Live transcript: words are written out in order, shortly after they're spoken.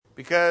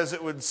because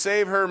it would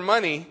save her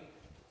money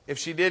if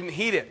she didn't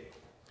heat it.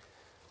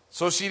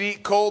 So she'd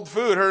eat cold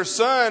food. Her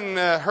son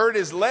hurt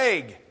his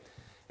leg,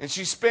 and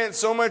she spent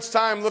so much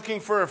time looking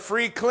for a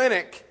free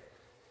clinic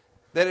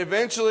that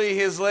eventually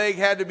his leg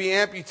had to be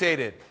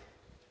amputated.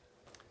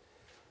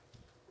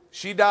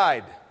 She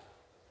died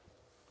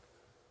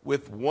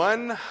with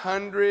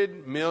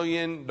 $100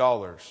 million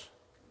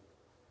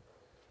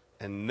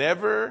and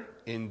never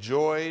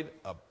enjoyed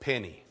a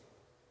penny.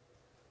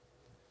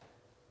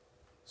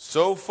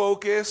 So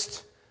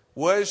focused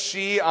was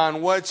she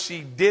on what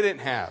she didn't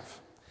have.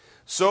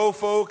 So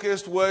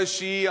focused was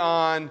she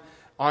on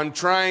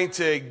trying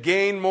to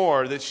gain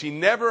more that she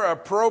never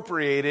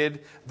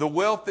appropriated the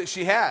wealth that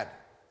she had.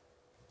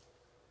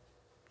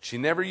 She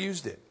never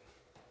used it.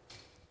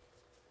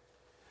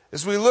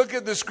 As we look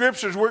at the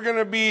scriptures, we're going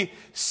to be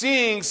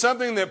seeing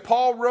something that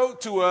Paul wrote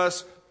to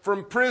us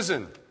from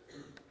prison.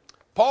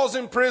 Paul's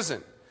in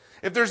prison.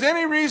 If there's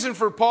any reason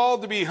for Paul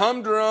to be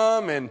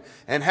humdrum and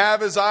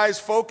have his eyes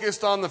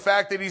focused on the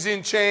fact that he's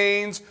in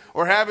chains,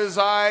 or have his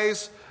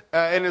eyes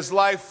and his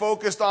life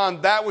focused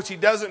on that which he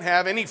doesn't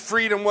have, any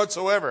freedom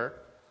whatsoever,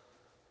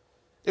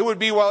 it would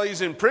be while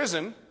he's in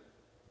prison.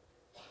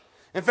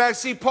 In fact,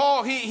 see,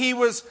 Paul, he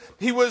was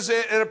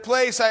at a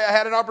place I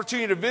had an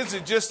opportunity to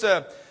visit just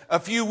a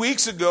few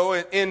weeks ago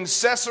in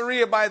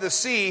Caesarea by the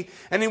sea,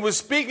 and he was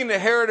speaking to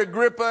Herod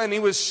Agrippa, and he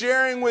was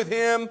sharing with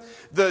him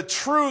the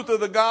truth of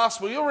the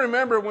gospel. You'll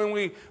remember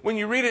when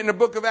you read it in the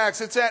book of Acts,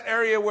 it's that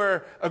area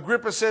where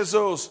Agrippa says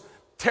those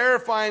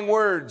terrifying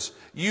words,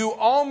 "You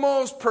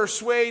almost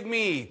persuade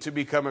me to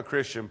become a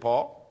Christian,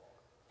 Paul."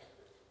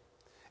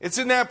 It's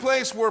in that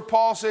place where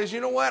Paul says,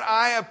 you know what,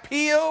 I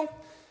appeal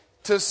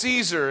to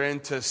Caesar,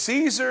 and to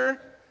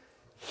Caesar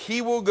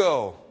he will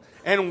go.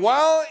 And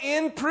while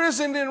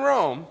imprisoned in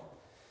Rome,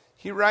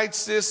 he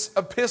writes this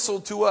epistle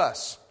to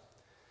us.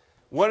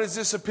 What is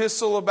this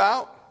epistle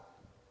about?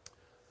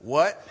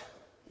 What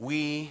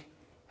we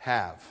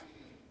have.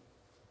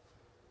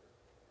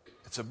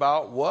 It's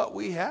about what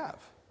we have.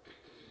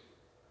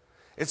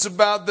 It's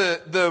about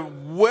the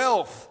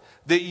wealth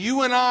that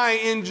you and I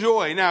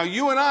enjoy. Now,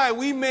 you and I,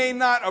 we may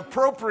not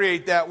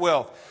appropriate that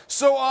wealth.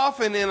 So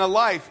often in a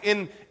life,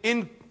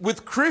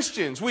 with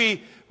Christians,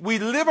 we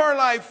live our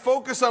life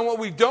focused on what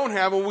we don't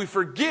have, and we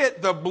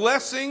forget the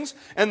blessings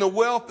and the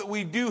wealth that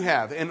we do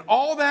have. And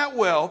all that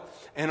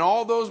wealth and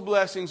all those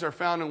blessings are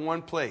found in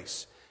one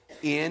place,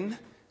 in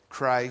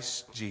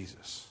Christ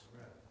Jesus.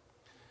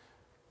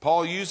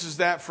 Paul uses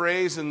that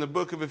phrase in the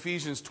book of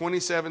Ephesians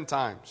 27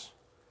 times.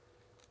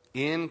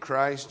 In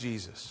Christ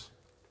Jesus.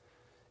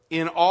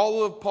 In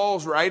all of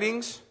Paul's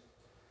writings,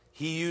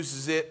 he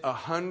uses it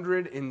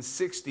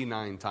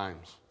 169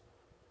 times.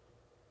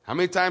 How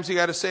many times you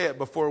got to say it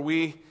before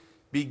we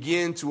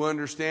begin to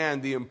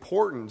understand the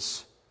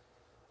importance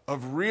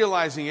of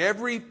realizing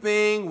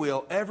everything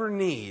we'll ever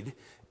need,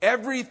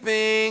 every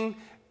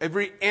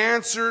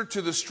answer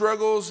to the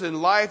struggles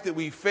in life that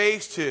we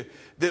face,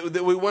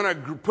 that we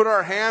want to put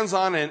our hands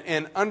on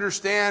and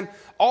understand,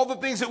 all the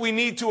things that we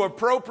need to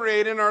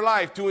appropriate in our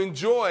life to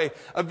enjoy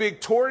a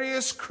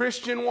victorious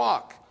Christian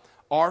walk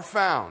are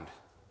found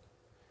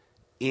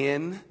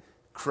in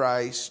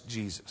Christ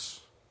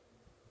Jesus.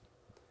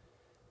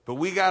 But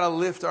we got to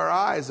lift our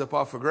eyes up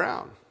off the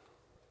ground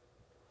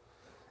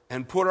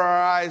and put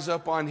our eyes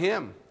up on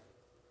Him.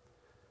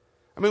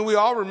 I mean, we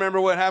all remember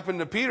what happened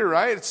to Peter,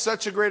 right? It's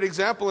such a great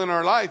example in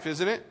our life,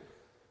 isn't it?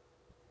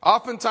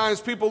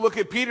 Oftentimes people look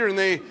at Peter and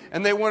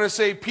they want to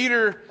say,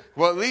 Peter,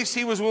 well, at least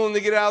he was willing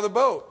to get out of the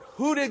boat.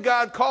 Who did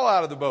God call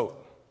out of the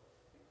boat?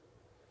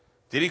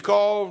 Did He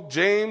call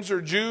James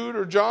or Jude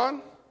or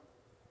John?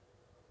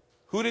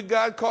 Who did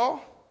God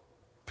call?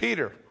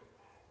 Peter.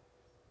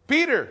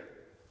 Peter,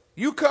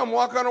 you come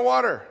walk on the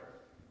water.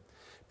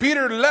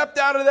 Peter leapt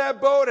out of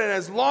that boat, and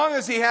as long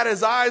as he had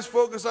his eyes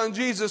focused on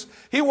Jesus,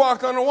 he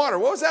walked on the water.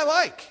 What was that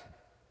like?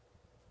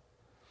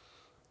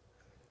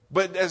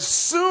 But as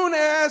soon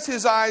as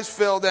his eyes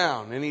fell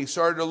down and he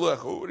started to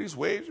look, oh, these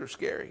waves are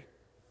scary.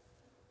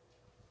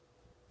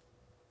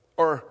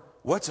 Or,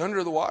 what's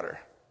under the water?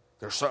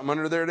 There's something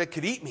under there that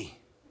could eat me.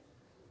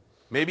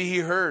 Maybe he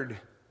heard,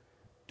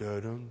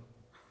 dun-dun,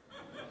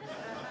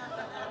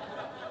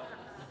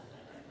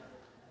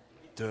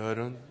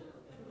 dun-dun.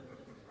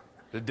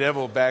 The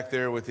devil back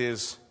there with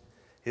his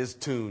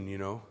tune, you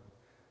know.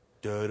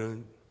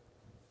 Dun-dun.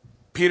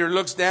 Peter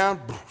looks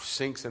down,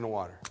 sinks in the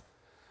water.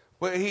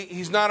 Well,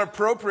 he's not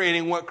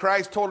appropriating what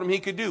Christ told him he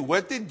could do.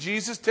 What did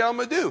Jesus tell him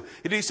to do?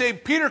 Did He say,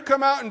 Peter,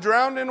 come out and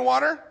drown in the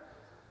water?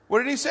 What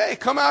did He say?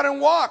 Come out and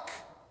walk.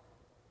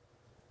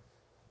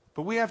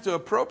 But we have to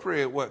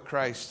appropriate what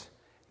Christ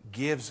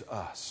gives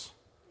us.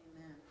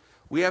 Amen.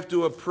 We have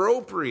to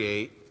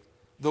appropriate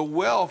the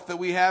wealth that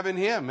we have in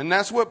Him. And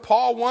that's what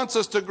Paul wants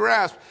us to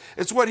grasp.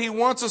 It's what he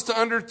wants us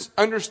to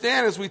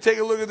understand as we take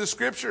a look at the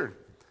Scripture.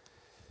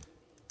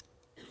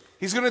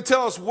 He's going to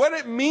tell us what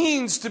it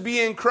means to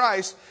be in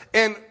Christ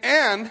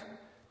and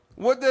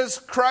what does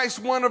Christ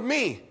want of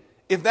me.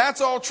 If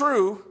that's all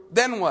true,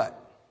 then what?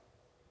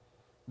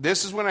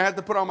 This is when I had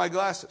to put on my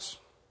glasses.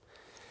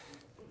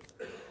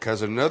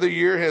 because another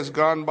year has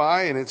gone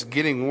by and it's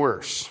getting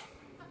worse.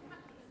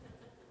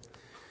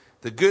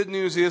 The good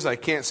news is I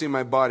can't see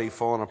my body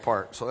falling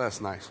apart, so that's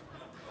nice.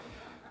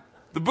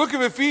 The book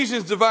of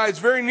Ephesians divides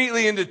very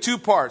neatly into two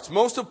parts.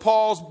 Most of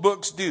Paul's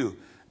books do.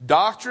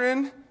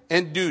 Doctrine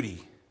and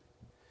duty.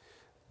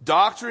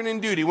 Doctrine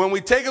and duty. When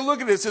we take a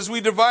look at this, as we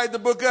divide the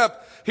book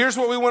up, here's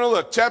what we want to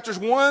look. Chapters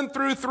 1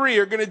 through 3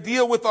 are going to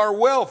deal with our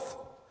wealth.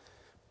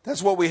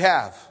 That's what we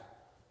have.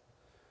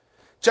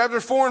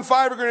 Chapters 4 and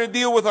 5 are going to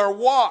deal with our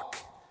walk.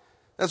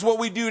 That's what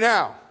we do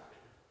now.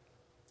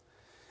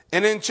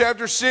 And then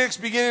chapter 6,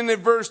 beginning at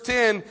verse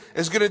 10,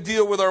 is going to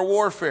deal with our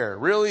warfare.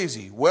 Real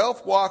easy.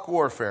 Wealth, walk,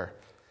 warfare.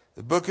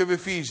 The book of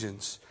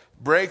Ephesians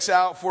breaks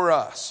out for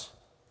us.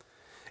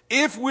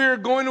 If we're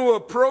going to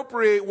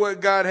appropriate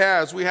what God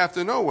has, we have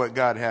to know what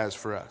God has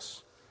for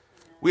us.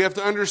 We have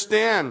to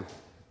understand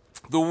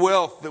the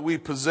wealth that we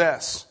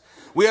possess.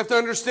 We have to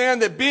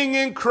understand that being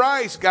in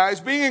Christ, guys,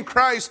 being in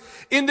Christ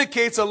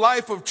indicates a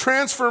life of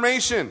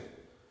transformation.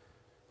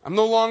 I'm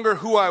no longer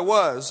who I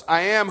was.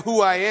 I am who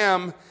I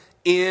am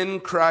in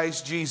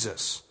Christ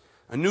Jesus.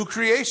 A new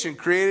creation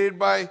created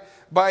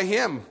by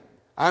Him.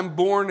 I'm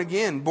born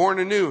again, born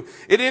anew.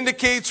 It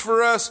indicates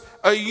for us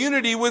a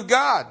unity with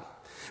God.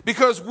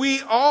 Because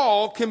we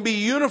all can be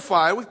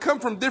unified. We come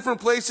from different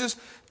places.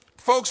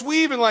 Folks,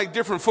 we even like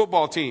different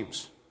football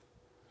teams.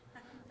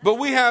 But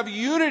we have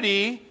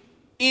unity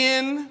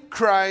in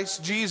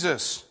Christ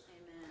Jesus.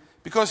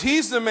 Because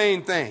He's the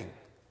main thing.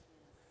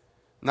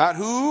 Not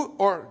who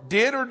or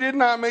did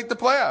not make the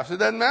playoffs. It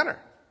doesn't matter.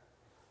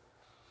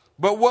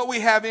 But what we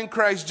have in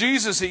Christ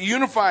Jesus, it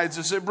unifies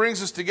us, it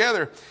brings us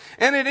together.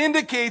 And it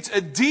indicates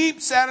a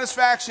deep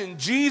satisfaction.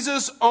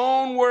 Jesus'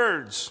 own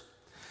words.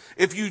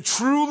 If you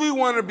truly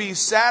want to be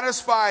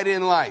satisfied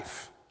in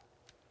life,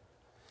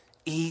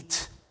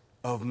 eat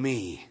of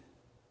me.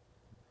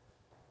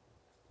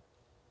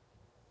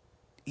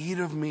 Eat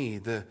of me.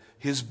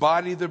 His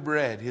body, the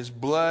bread. His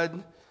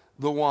blood,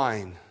 the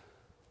wine.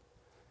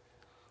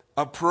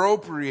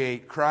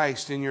 Appropriate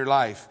Christ in your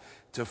life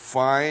to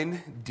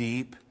find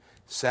deep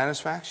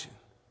satisfaction.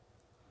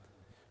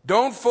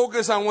 Don't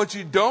focus on what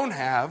you don't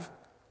have.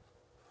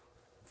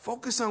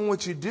 Focus on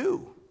what you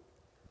do.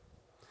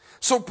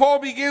 So Paul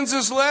begins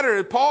this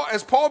letter.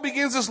 As Paul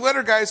begins this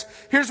letter, guys,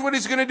 here's what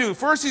he's going to do.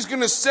 First, he's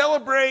going to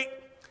celebrate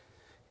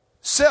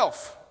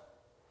self.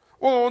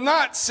 Well,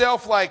 not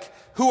self like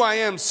who I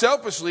am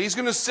selfishly. He's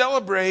going to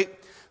celebrate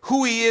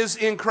who he is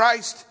in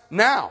Christ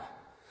now.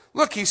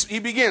 Look, he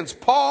begins,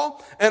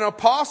 Paul, an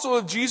apostle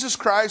of Jesus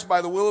Christ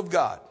by the will of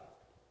God.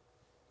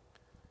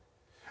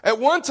 At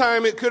one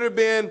time, it could have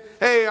been,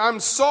 hey, I'm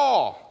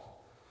Saul.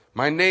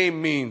 My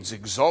name means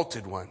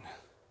exalted one.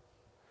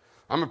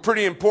 I'm a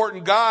pretty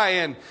important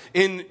guy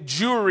in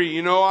Jewry.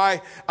 You know,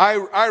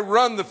 I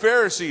run the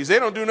Pharisees. They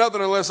don't do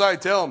nothing unless I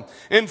tell them.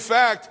 In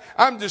fact,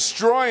 I'm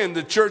destroying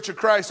the Church of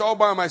Christ all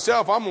by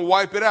myself. I'm going to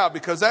wipe it out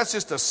because that's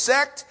just a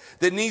sect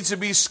that needs to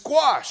be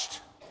squashed.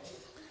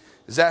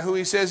 Is that who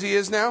he says he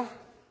is now?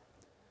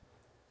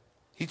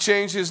 He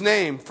changed his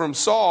name from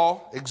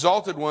Saul,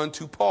 exalted one,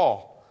 to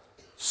Paul,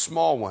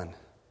 small one.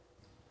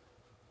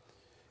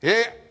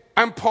 Yeah,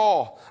 I'm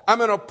Paul. I'm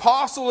an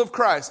apostle of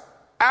Christ.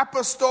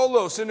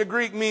 Apostolos in the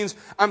Greek means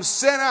I'm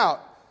sent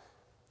out.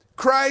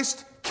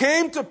 Christ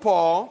came to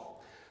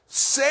Paul,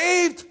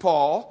 saved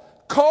Paul,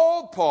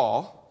 called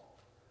Paul,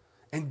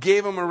 and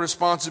gave him a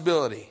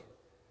responsibility.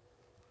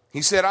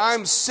 He said,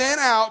 I'm sent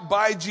out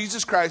by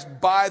Jesus Christ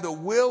by the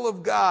will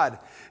of God.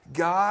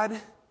 God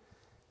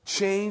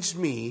changed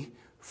me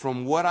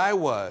from what I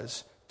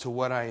was to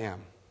what I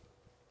am.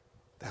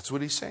 That's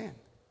what he's saying.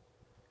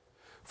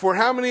 For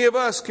how many of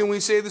us can we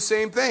say the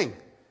same thing?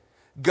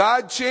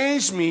 God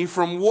changed me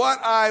from what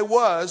I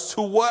was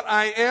to what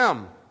I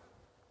am.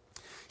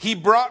 He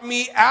brought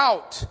me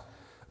out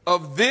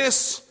of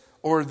this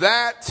or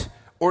that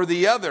or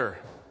the other.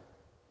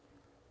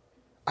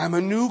 I'm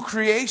a new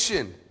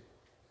creation.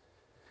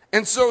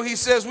 And so he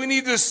says we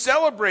need to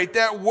celebrate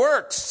that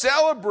work.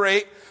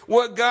 Celebrate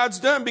what God's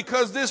done,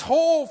 because this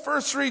whole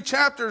first 3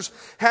 chapters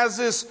has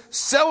this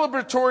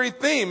celebratory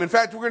theme. In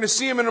fact, we're going to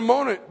see him in a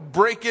moment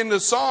break into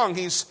song.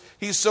 He's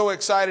so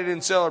excited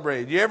and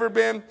celebrated. You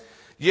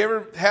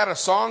ever had a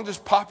song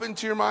just pop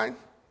into your mind?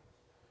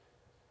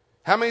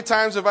 How many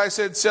times have I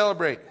said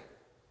celebrate?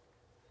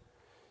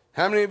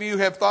 How many of you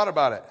have thought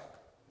about it?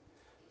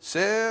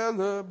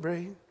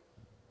 Celebrate.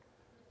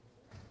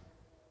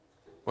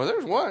 Well,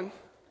 there's one.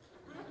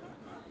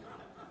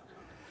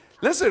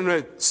 Listen,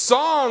 a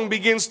song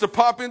begins to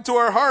pop into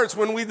our hearts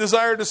when we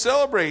desire to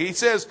celebrate. He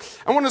says,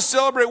 I want to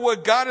celebrate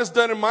what God has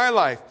done in my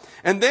life.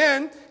 And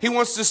then he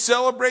wants to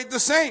celebrate the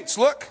saints.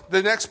 Look,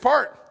 the next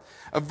part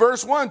of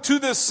verse 1. To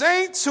the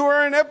saints who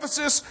are in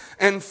Ephesus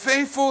and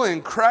faithful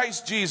in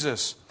Christ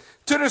Jesus.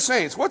 To the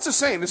saints. What's a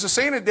saint? Is a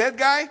saint a dead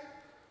guy?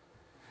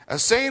 A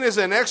saint is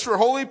an extra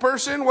holy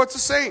person? What's a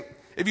saint?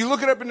 If you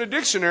look it up in the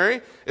dictionary,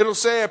 it'll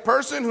say a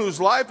person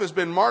whose life has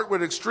been marked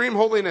with extreme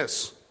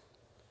holiness.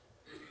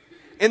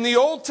 In the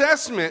Old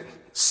Testament,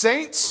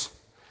 saints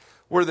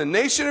were the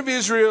nation of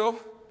Israel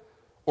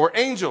or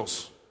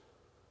angels.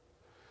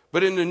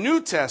 But in the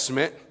New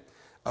Testament,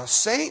 a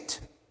saint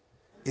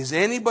is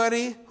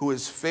anybody who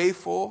is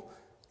faithful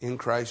in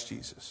Christ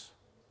Jesus.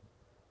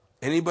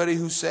 Anybody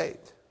who's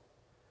saved.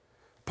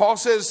 Paul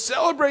says,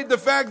 celebrate the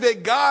fact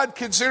that God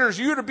considers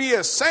you to be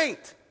a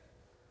saint.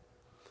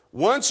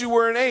 Once you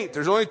were an ain't.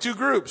 There's only two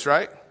groups,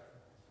 right?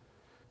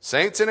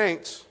 Saints and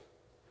ain'ts.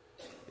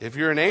 If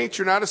you're an ain't,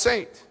 you're not a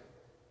saint.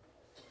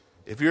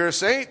 If you're a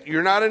saint,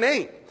 you're not an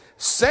ain't.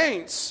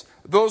 Saints,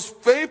 those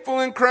faithful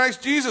in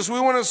Christ Jesus, we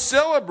want to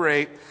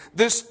celebrate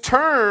this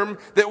term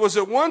that was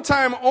at one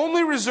time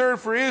only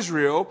reserved for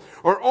Israel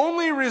or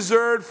only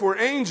reserved for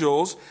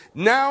angels,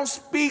 now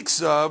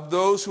speaks of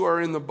those who are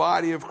in the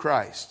body of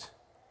Christ.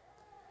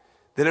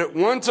 That at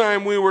one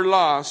time we were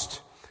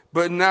lost,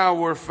 but now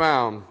we're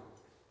found.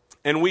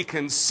 And we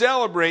can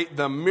celebrate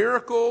the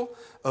miracle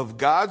of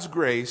God's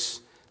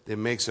grace that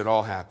makes it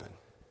all happen.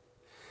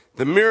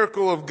 The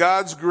miracle of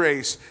God's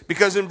grace.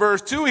 Because in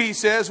verse 2 he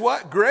says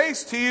what?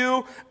 Grace to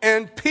you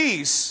and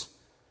peace.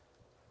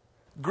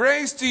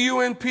 Grace to you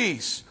and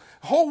peace.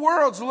 The whole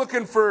world's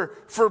looking for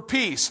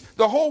peace.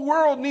 The whole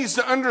world needs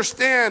to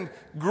understand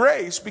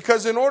grace,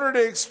 because in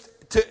order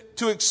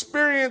to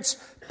experience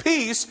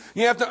peace,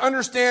 you have to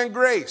understand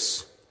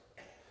grace.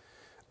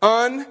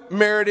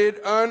 Unmerited,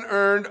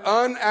 unearned,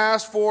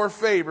 unasked for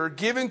favor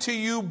given to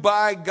you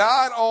by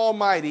God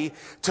Almighty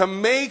to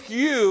make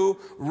you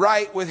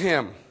right with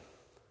Him.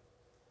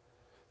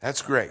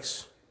 That's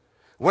grace.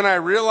 When I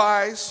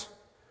realize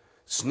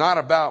it's not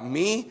about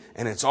me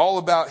and it's all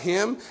about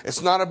Him,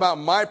 it's not about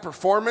my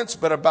performance,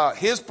 but about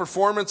His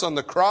performance on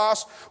the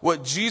cross,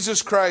 what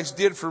Jesus Christ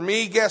did for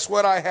me, guess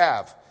what I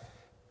have?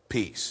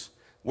 Peace.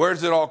 Where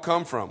does it all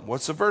come from?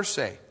 What's the verse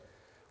say?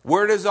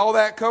 Where does all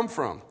that come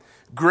from?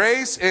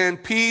 Grace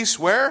and peace,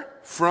 where?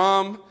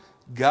 From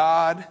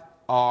God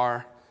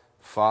our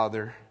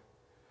Father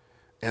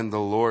and the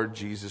Lord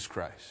Jesus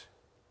Christ.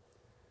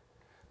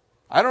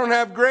 I don't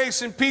have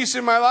grace and peace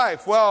in my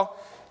life. Well,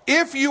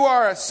 if you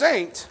are a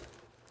saint,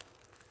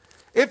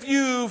 if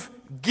you've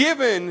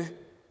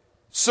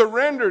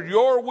surrendered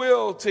your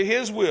will to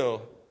His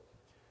will,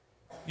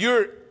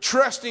 you're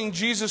trusting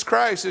Jesus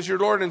Christ as your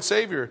Lord and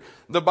Savior,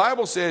 the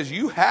Bible says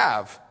you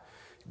have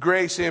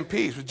grace and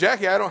peace. But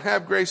Jackie, I don't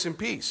have grace and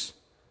peace.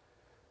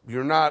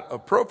 You're not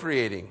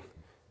appropriating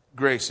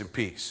grace and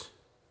peace.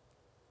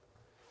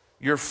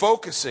 You're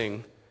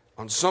focusing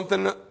on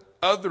something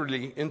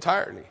otherly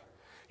entirely.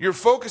 You're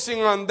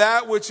focusing on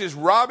that which is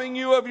robbing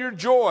you of your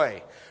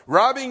joy,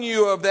 robbing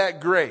you of that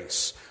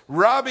grace,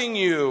 robbing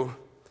you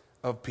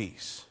of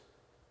peace.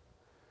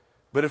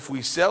 But if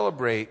we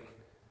celebrate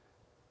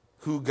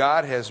who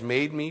God has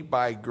made me,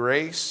 by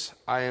grace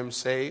I am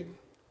saved,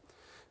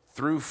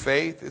 through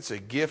faith, it's a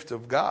gift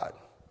of God,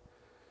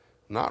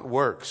 not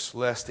works,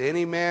 lest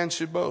any man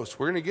should boast.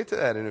 We're going to get to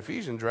that in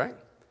Ephesians, right?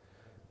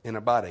 In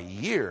about a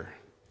year.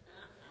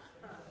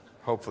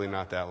 Hopefully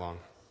not that long.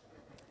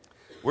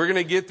 We're going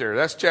to get there.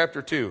 That's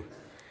chapter 2.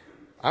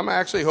 I'm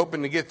actually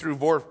hoping to get through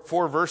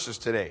 4 verses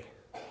today.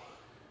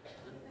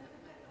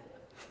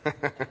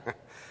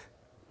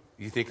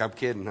 You think I'm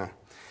kidding, huh?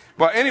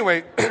 Well,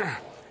 anyway,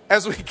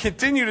 as we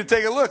continue to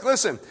take a look,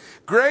 listen,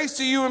 grace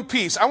to you and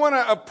peace. I want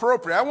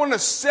to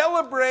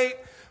celebrate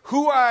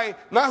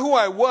not who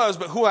I was,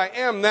 but who I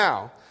am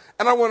now.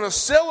 And I want to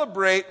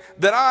celebrate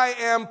that I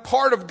am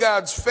part of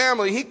God's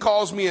family. He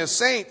calls me a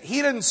saint.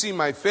 He doesn't see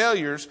my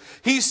failures.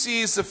 He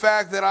sees the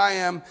fact that I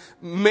am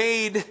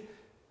made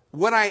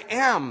what I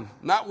am,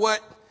 not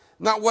what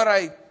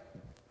I'd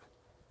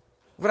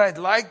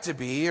like to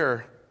be,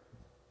 or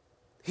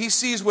He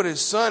sees what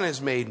His Son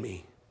has made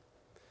me.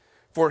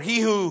 For He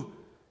who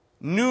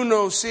knew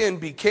no sin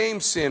became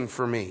sin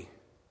for me,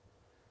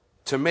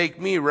 to make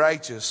me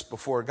righteous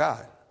before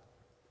God.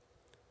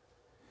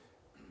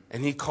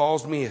 And He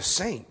calls me a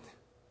saint.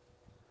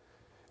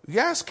 You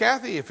ask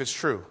Kathy if it's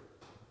true.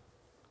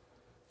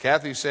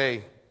 Kathy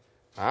say,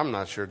 I'm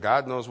not sure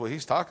God knows what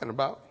He's talking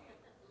about.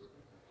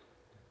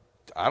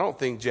 I don't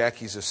think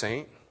Jackie's a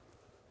saint.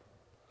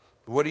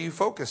 What are you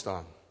focused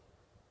on?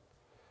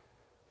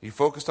 You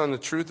focused on the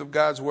truth of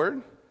God's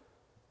Word?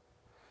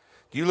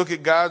 Do you look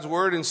at God's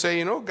Word and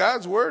say,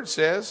 God's Word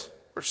says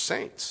we're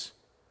saints?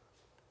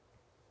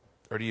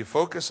 Or do you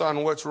focus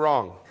on what's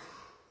wrong?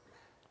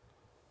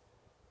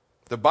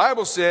 The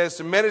Bible says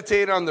to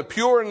meditate on the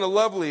pure and the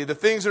lovely, the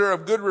things that are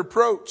of good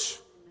reproach.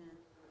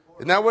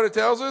 Isn't that what it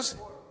tells us?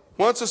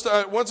 Wants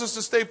us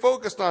to stay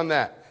focused on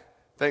that.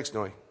 Thanks,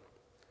 Noe.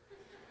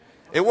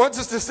 It wants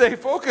us to stay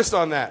focused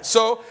on that.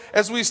 So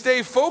as we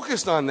stay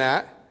focused on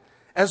that,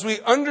 as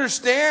we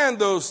understand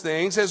those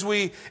things, as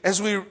we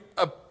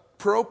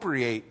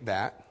appropriate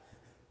that,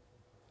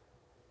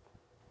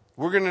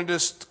 we're going to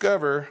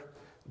discover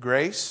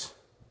grace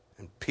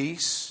and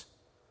peace.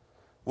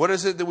 What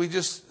is it that we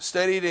just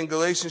studied in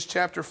Galatians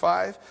chapter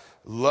 5?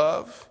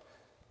 Love,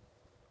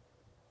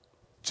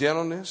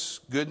 gentleness,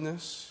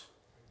 goodness,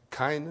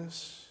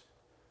 kindness,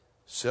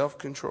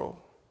 self-control.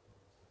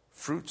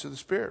 Fruits of the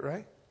Spirit,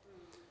 right?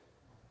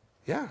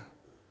 Yeah.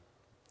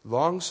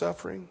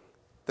 Long-suffering.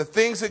 the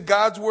things that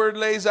God's Word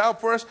lays out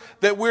for us,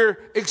 that we're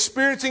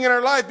experiencing in our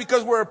life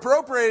because we're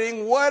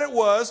appropriating what it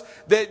was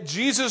that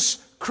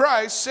Jesus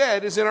Christ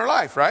said is in our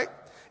life, right?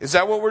 Is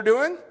that what we're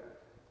doing?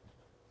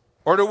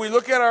 Or do we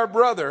look at our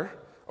brother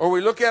or we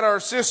look at our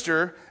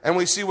sister and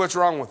we see what's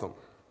wrong with them?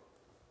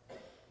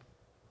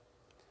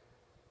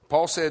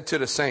 Paul said to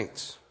the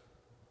saints,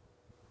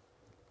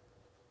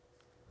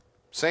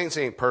 saints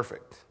ain't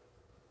perfect.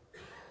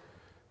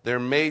 They're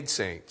made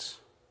saints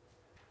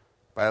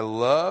by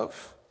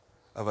love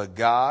of a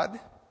God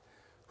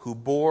who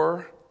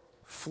bore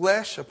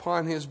flesh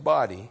upon his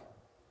body,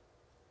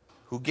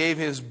 who gave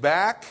his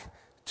back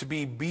to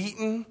be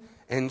beaten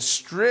and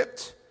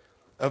stripped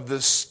of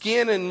the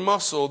skin and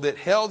muscle that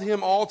held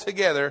him all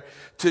together,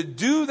 to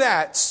do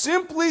that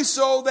simply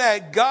so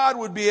that God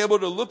would be able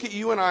to look at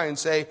you and I and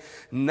say,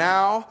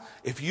 now,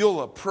 if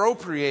you'll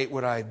appropriate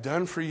what I've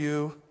done for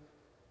you,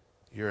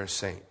 you're a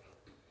saint.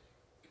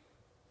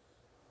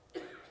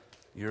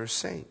 You're a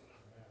saint.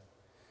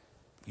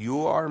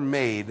 You are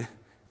made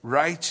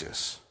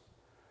righteous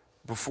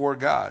before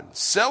God.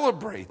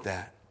 Celebrate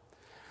that.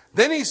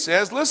 Then he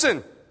says,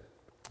 listen,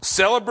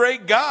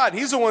 celebrate God.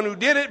 He's the one who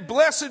did it.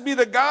 Blessed be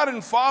the God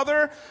and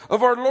Father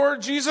of our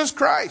Lord Jesus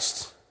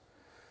Christ.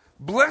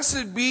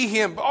 Blessed be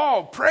him.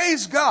 Oh,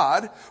 praise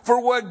God for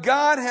what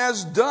God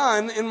has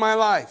done in my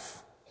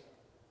life.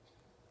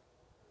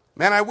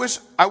 Man, I wish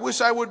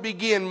I would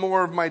begin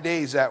more of my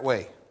days that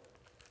way.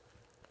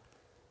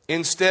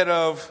 Instead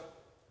of,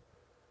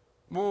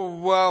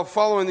 well,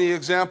 following the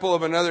example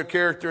of another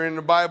character in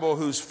the Bible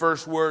whose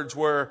first words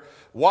were,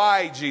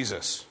 why,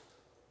 Jesus?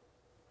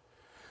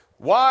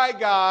 Why,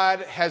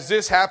 God, has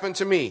this happened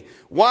to me?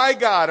 Why,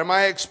 God, am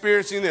I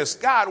experiencing this?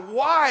 God,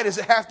 why does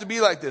it have to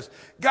be like this?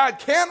 God,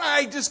 can't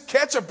I just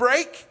catch a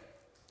break?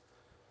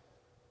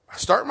 I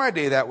start my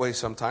day that way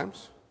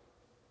sometimes.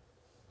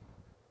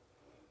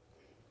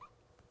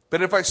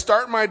 But if I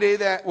start my day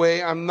that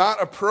way, I'm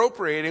not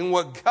appropriating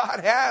what God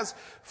has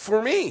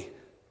for me.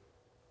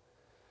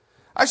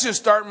 I should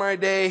start my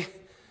day,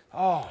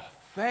 oh,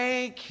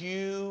 thank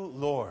you,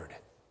 Lord.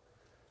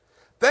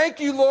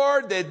 Thank you,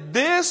 Lord, that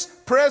this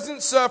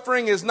present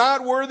suffering is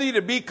not worthy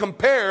to be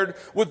compared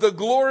with the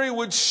glory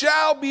which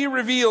shall be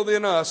revealed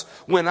in us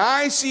when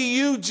I see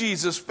you,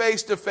 Jesus,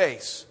 face to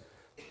face.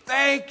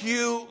 Thank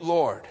you,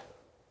 Lord.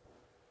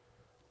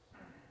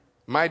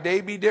 My day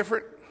be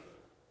different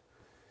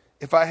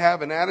if I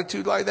have an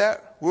attitude like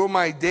that? Will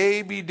my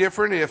day be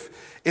different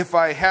if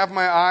I have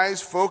my eyes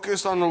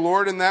focused on the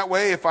Lord in that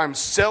way? If I'm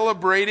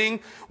celebrating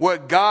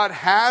what God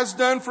has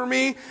done for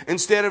me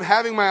instead of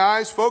having my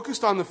eyes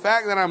focused on the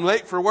fact that I'm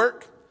late for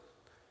work?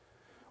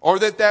 Or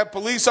that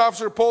police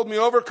officer pulled me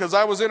over because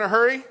I was in a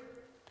hurry?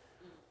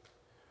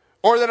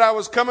 Or that I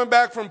was coming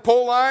back from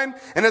pole line,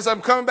 and as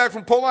I'm coming back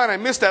from pole line, I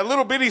missed that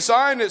little bitty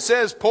sign that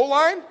says pole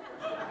line?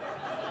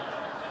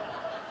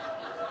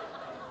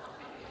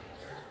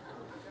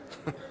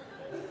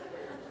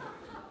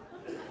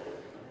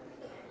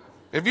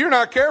 If you're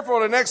not careful,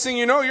 the next thing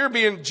you know, you're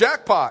being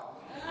jackpot.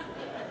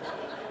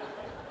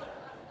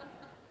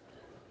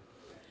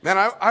 Man,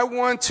 I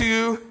want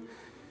to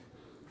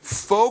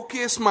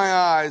focus my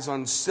eyes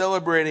on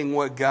celebrating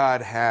what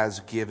God has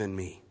given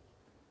me.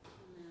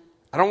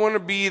 I don't want to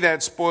be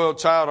that spoiled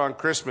child on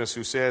Christmas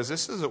who says,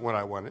 this isn't what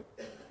I wanted.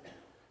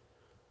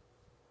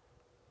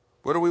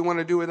 What do we want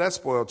to do with that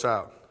spoiled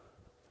child?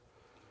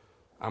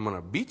 I'm going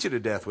to beat you to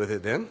death with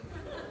it then.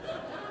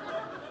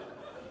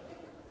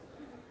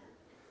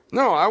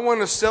 No, I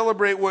want to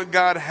celebrate what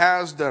God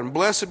has done.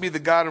 Blessed be the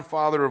God and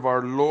Father of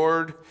our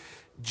Lord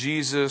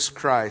Jesus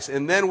Christ.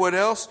 And then what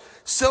else?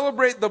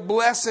 Celebrate the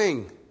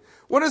blessing.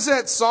 What is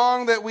that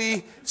song that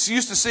we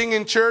used to sing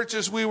in church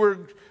as we were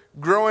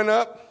growing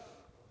up?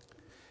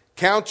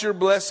 Count your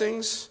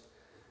blessings.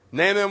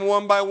 Name them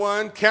one by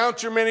one.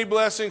 Count your many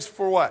blessings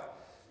for what?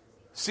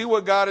 See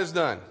what God has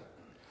done.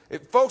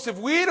 Folks, if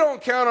we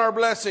don't count our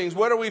blessings,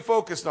 what are we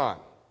focused on?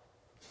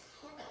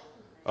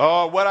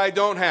 Oh, what I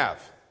don't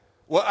have.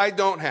 What I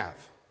don't have.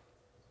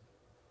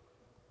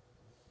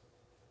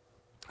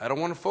 I don't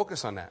want to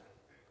focus on that.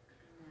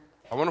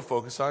 I want to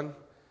focus on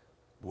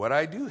what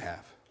I do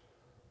have.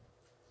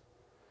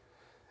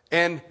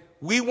 And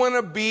we want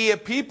to be a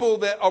people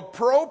that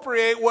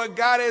appropriate what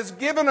God has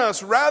given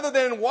us rather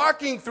than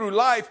walking through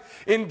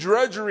life in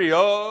drudgery.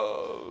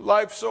 Oh,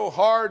 life's so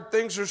hard.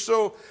 Things are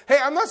so... Hey,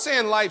 I'm not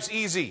saying life's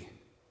easy.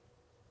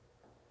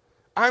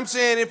 I'm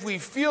saying if we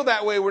feel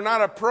that way, we're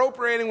not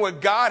appropriating what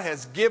God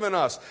has given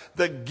us,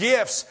 the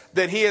gifts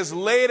that He has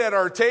laid at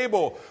our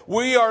table.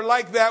 We are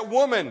like that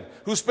woman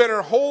who spent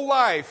her whole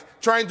life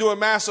trying to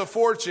amass a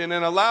fortune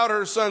and allowed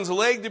her son's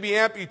leg to be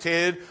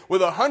amputated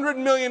with $100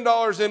 million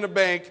in the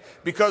bank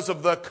because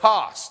of the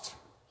cost.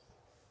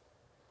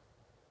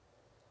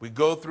 We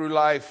go through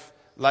life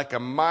like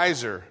a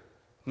miser,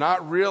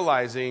 not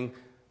realizing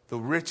the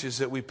riches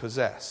that we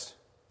possess.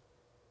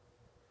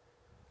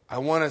 I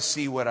want to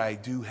see what I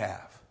do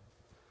have.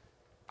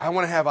 I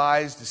want to have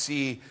eyes to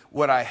see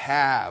what I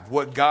have,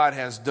 what God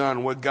has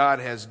done, what God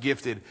has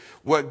gifted,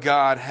 what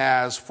God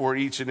has for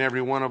each and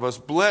every one of us.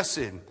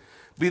 Blessed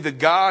be the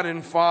God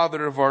and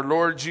Father of our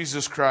Lord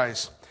Jesus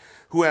Christ,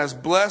 who has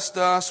blessed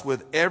us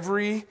with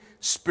every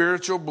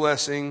spiritual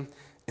blessing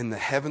in the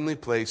heavenly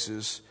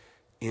places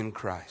in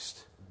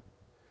Christ.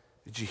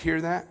 Did you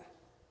hear that?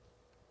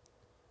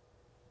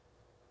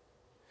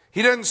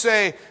 He doesn't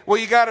say, well,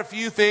 you got a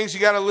few things, you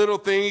got a little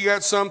thing, you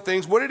got some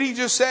things. What did he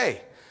just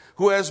say?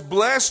 Who has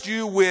blessed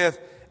you with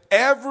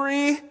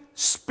every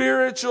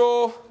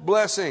spiritual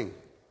blessing.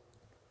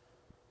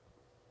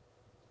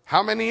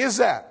 How many is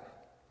that?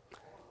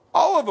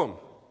 All of them.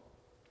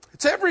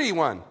 It's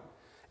everyone.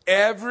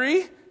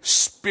 Every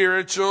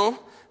spiritual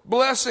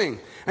blessing.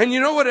 And you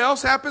know what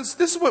else happens?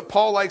 This is what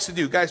Paul likes to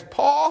do. Guys,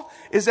 Paul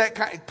is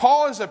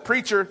a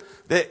preacher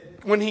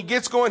that when he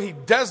gets going, he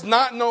does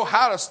not know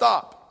how to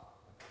stop.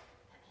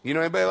 You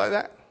know anybody like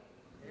that?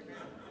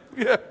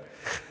 Amen. Yeah.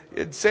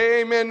 You'd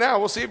say amen now.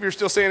 We'll see if you're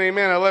still saying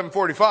amen at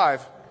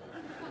 11:45.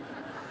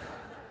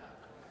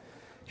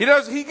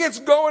 He gets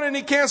going and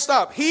he can't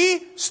stop.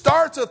 He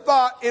starts a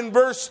thought in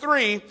verse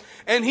 3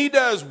 and he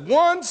does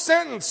one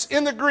sentence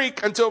in the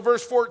Greek until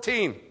verse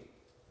 14.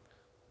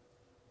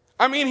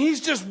 I mean,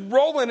 he's just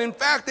rolling. In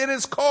fact, it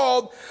is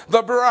called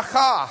the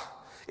barakah.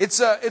 It's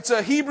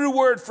a Hebrew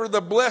word for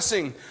the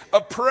blessing,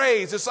 a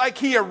praise. It's like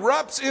he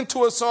erupts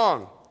into a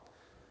song.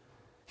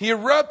 He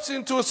erupts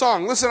into a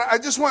song. Listen, I'm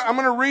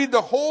going to read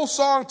the whole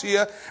song to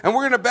you, and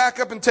we're going to back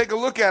up and take a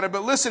look at it.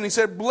 But listen, he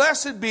said,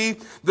 "Blessed be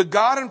the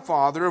God and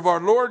Father of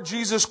our Lord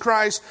Jesus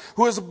Christ,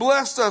 who has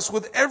blessed us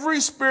with every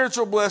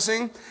spiritual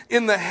blessing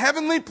in the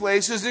heavenly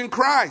places in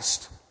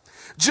Christ,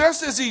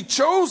 just as he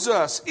chose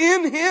us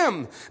in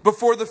him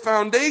before the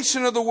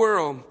foundation of the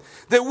world,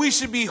 that we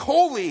should be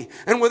holy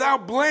and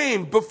without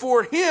blame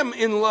before him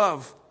in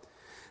love,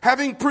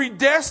 having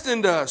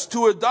predestined us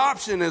to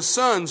adoption as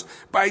sons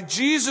by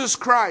Jesus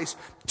Christ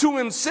to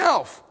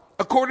himself,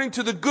 according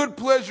to the good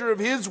pleasure of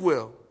his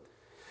will,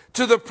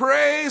 to the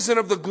praise and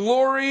of the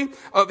glory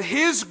of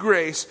his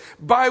grace,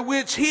 by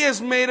which he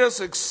has made us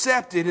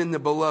accepted in the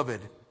beloved.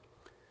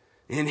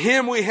 In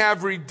him we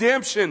have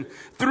redemption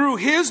through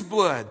his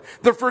blood,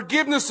 the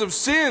forgiveness of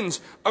sins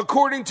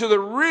according to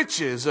the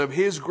riches of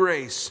his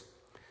grace,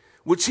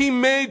 which he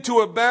made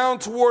to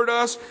abound toward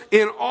us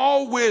in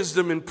all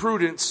wisdom and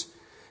prudence,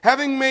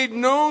 having made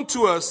known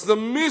to us the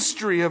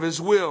mystery of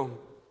his will,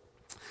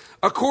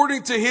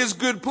 according to his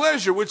good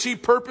pleasure, which he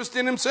purposed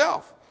in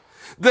himself,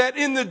 that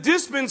in the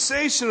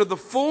dispensation of the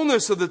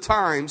fullness of the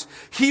times,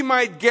 he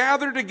might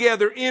gather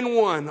together in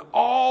one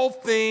all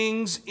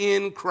things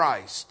in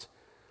Christ,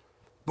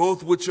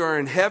 both which are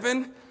in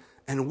heaven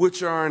and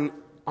which are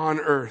on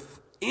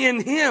earth.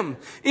 In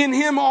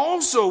him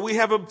also we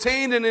have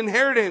obtained an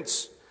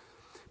inheritance,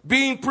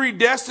 being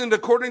predestined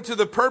according to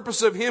the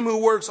purpose of him who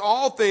works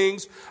all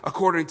things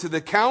according to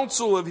the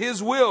counsel of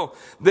his will,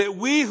 that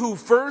we who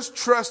first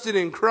trusted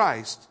in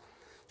Christ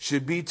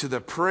should be to the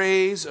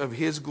praise of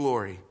his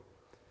glory.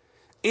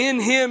 In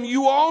him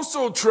you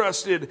also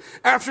trusted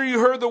after you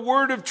heard the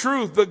word of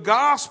truth, the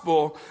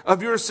gospel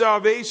of your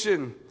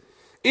salvation,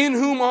 in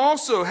whom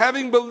also,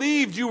 having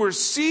believed, you were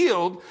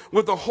sealed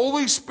with the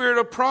Holy Spirit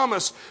of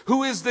promise,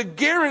 who is the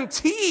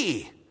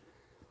guarantee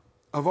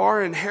of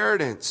our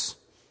inheritance,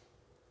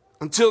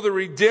 until the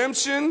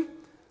redemption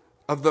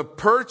of the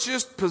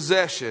purchased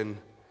possession,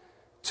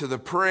 to the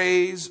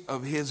praise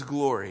of his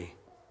glory."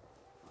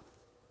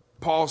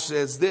 Paul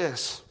says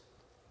this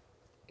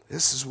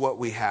is what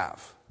we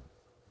have.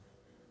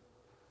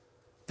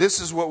 This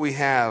is what we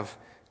have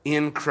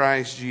in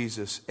Christ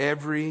Jesus.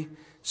 Every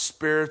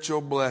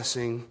spiritual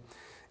blessing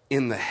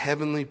in the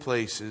heavenly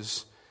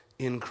places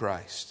in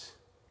Christ.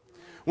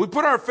 We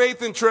put our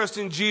faith and trust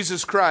in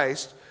Jesus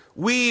Christ.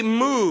 We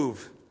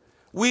move.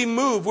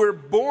 We're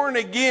born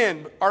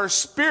again. Our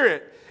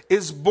spirit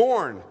is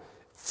born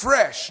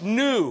fresh,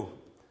 new.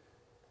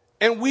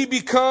 And we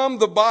become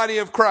the body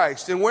of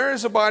Christ. And where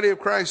is the body of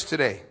Christ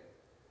today?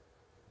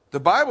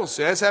 The Bible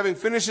says, having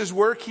finished his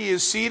work, he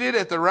is seated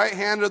at the right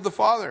hand of the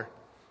Father.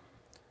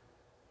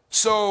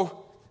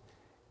 So,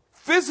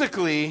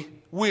 physically,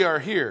 we are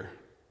here.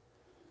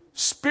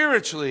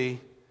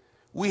 Spiritually,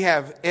 we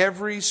have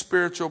every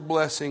spiritual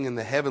blessing in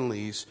the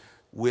heavenlies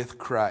with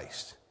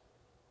Christ.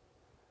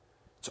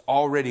 It's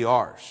already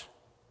ours.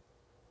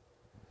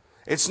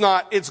 It's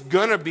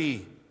gonna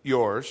be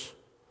yours.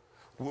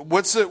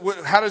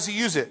 How does he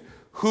use it?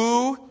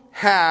 Who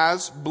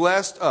has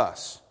blessed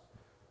us?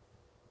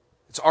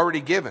 It's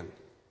already given.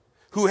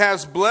 Who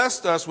has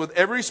blessed us with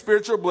every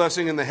spiritual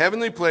blessing in the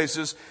heavenly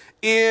places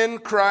in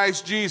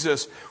Christ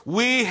Jesus.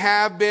 We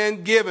have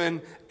been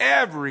given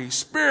every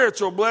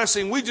spiritual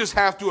blessing. We just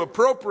have to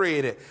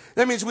appropriate it.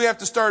 That means we have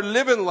to start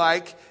living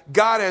like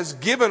God has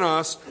given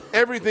us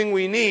everything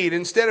we need,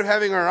 instead of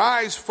having our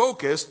eyes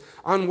focused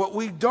on what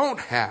we don't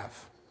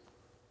have.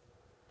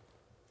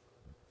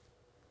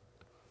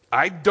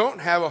 I don't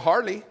have a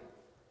Harley.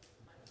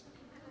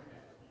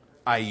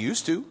 I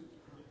used to.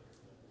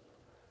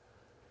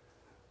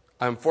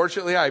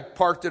 Unfortunately, I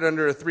parked it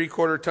under a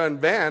 3/4-ton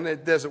van.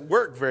 It doesn't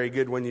work very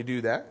good when you do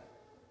that.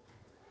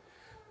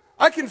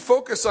 I can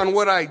focus on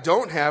what I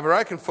don't have, or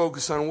I can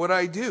focus on what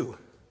I do.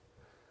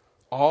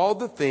 all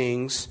the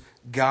things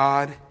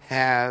God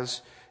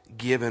has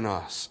given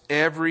us.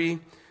 Every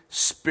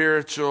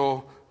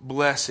spiritual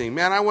blessing.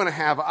 Man, I want to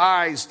have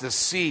eyes to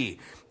see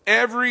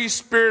every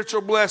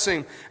spiritual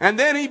blessing. And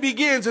then he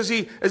begins, as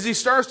he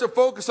starts to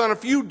focus on a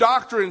few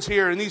doctrines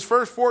here in these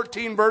first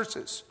 14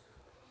 verses.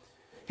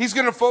 He's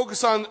going to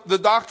focus on the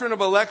doctrine of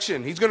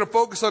election. He's going to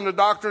focus on the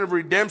doctrine of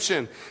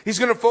redemption. He's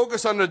going to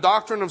focus on the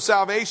doctrine of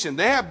salvation.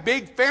 They have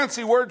big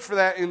fancy words for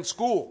that in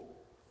school.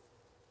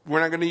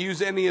 We're not going to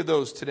use any of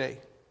those today.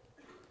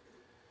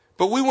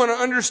 But we want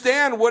to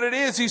understand what it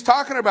is he's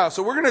talking about.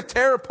 So we're going to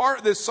tear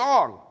apart this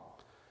song.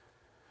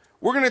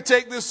 We're going to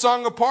take this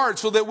song apart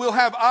so that we'll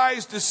have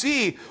eyes to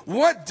see,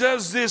 what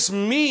does this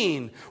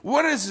mean?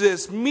 What does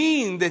this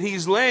mean that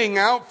he's laying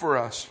out for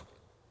us?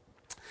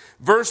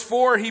 Verse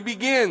 4, he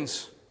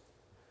begins,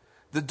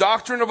 the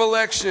doctrine of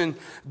election,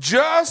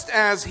 just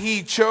as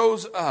he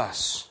chose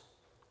us.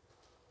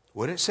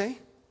 What did it say?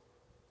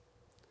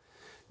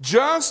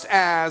 Just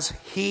as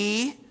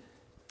he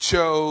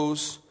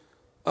chose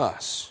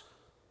us.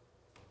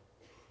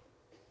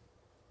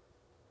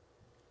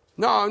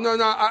 No,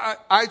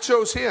 I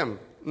chose him.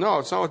 No,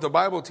 it's not what the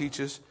Bible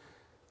teaches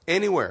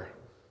anywhere.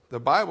 The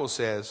Bible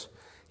says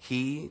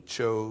he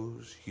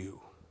chose you.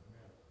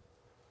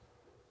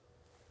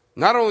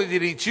 Not only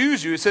did he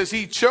choose you, it says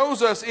he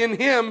chose us in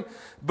him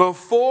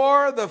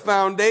before the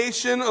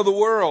foundation of the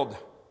world.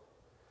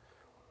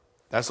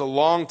 That's a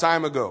long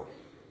time ago.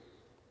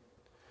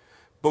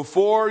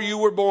 Before you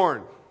were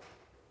born,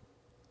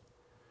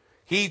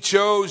 he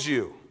chose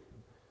you.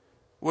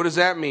 What does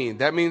that mean?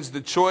 That means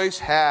the choice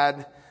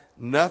had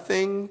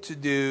nothing to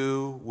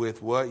do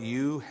with what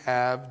you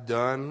have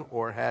done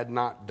or had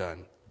not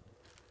done.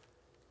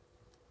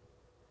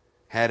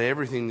 Had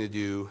everything to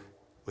do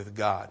with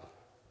God.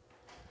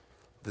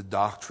 The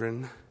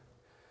doctrine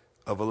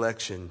of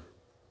election.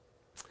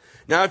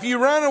 Now, if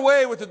you run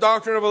away with the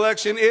doctrine of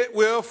election, it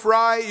will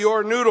fry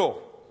your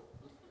noodle.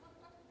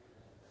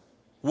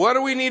 What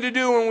do we need to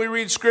do when we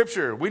read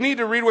Scripture? We need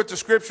to read what the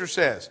Scripture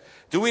says.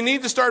 Do we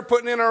need to start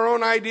putting in our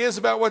own ideas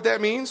about what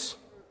that means?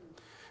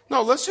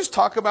 No, let's just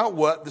talk about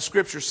what the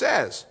Scripture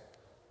says.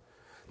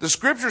 The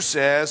Scripture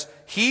says,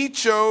 he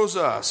chose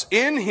us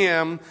in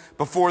him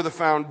before the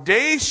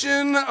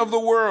foundation of the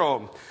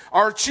world.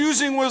 Our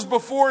choosing was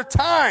before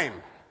time.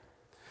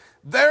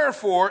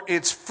 Therefore,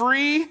 it's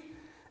free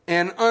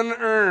and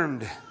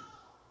unearned.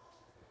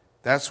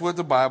 That's what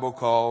the Bible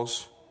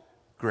calls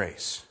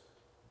grace.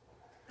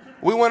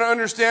 We want to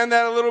understand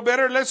that a little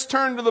better. Let's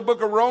turn to the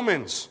book of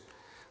Romans.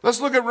 Let's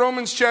look at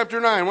Romans chapter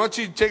 9. Why don't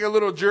you take a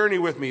little journey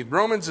with me?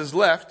 Romans is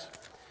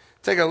left.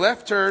 Take a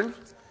left turn.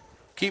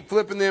 Keep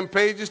flipping them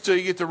pages till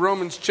you get to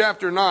Romans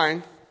chapter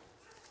 9.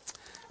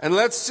 And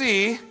let's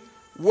see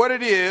what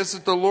it is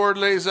that the Lord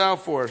lays out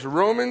for us.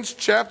 Romans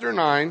chapter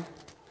 9,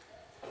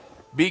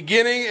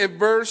 beginning at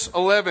verse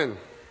 11.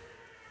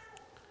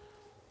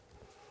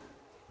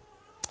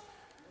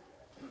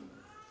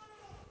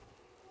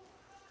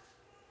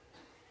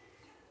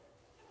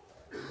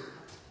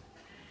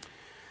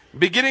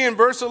 Beginning in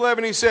verse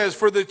 11, he says,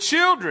 for the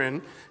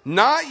children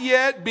not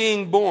yet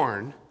being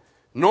born,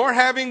 nor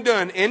having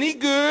done any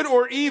good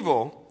or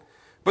evil,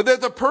 but that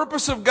the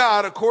purpose of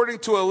God according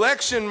to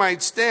election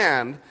might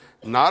stand,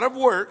 not of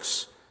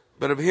works,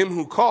 but of him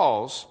who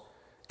calls,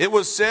 it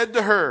was said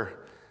to her,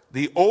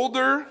 the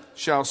older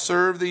shall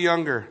serve the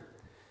younger.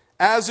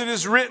 As it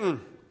is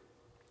written,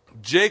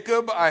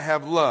 Jacob I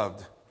have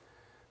loved,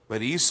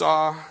 but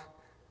Esau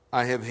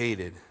I have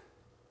hated.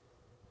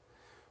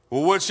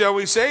 Well, what shall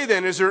we say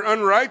then? Is there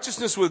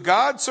unrighteousness with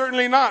God?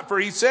 Certainly not. For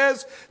he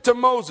says to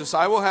Moses,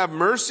 I will have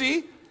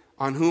mercy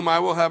on whom I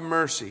will have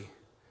mercy,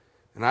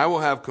 and I will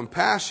have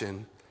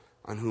compassion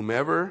on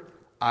whomever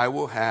I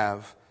will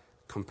have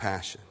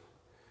compassion.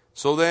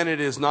 So then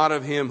it is not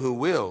of him who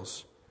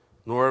wills,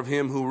 nor of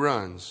him who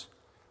runs,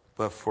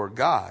 but for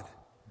God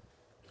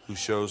who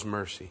shows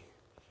mercy.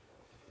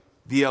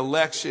 The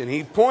election.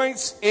 He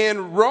points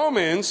in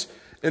Romans,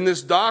 in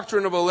this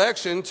doctrine of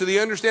election, to the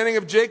understanding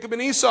of Jacob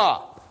and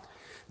Esau.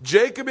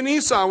 Jacob and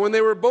Esau, when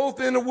they were both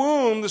in the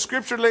womb, the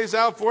Scripture lays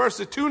out for us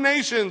the two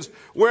nations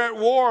were at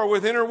war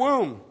within her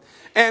womb.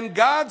 And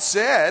God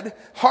said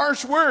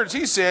harsh words.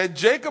 He said,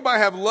 Jacob I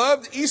have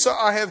loved, Esau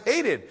I have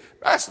hated.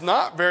 That's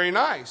not very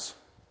nice.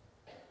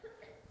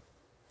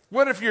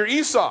 What if you're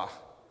Esau?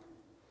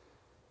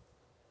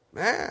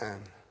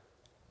 Man,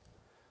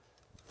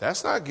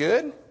 that's not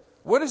good.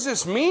 What does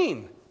this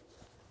mean?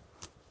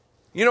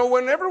 You know,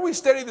 whenever we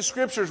study the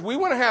Scriptures, we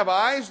want to have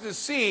eyes to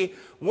see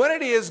what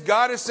it is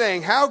God is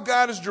saying, how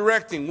God is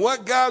directing,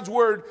 what God's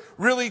Word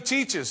really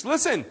teaches.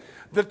 Listen,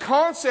 the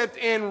concept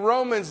in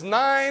Romans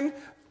 9,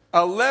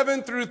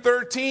 11 through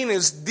 13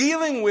 is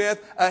dealing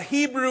with a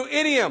Hebrew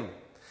idiom.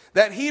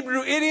 That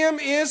Hebrew idiom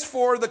is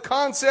for the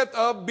concept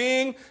of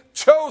being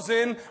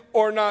chosen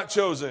or not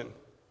chosen.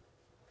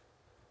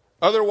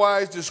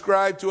 Otherwise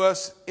described to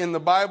us in the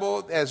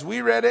Bible as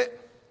we read it,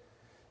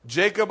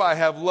 Jacob I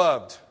have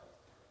loved,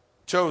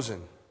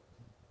 chosen.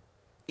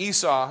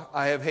 Esau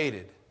I have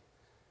hated,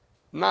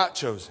 not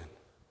chosen.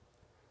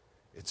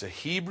 It's a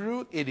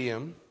Hebrew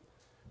idiom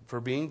for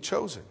being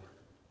chosen.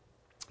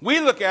 We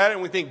look at it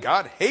and we think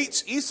God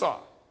hates Esau.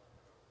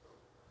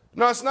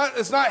 No, it's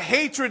not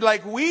hatred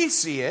like we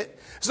see it.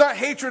 It's not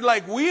hatred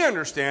like we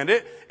understand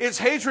it. It's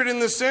hatred in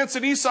the sense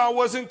that Esau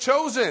wasn't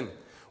chosen.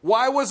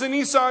 Why wasn't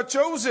Esau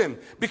chosen?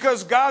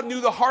 Because God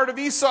knew the heart of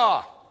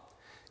Esau.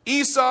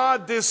 Esau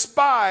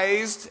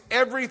despised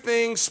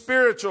everything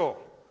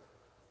spiritual.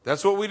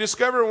 That's what we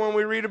discover when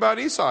we read about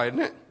Esau, isn't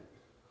it?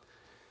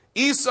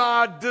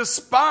 Esau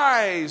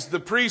despised the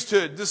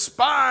priesthood,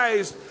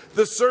 despised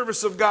the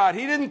service of God.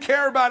 He didn't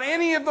care about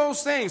any of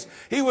those things.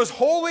 He was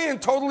wholly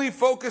and totally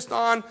focused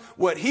on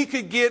what he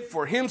could get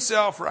for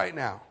himself right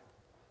now.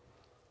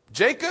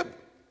 Jacob,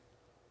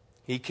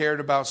 he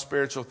cared about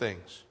spiritual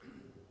things.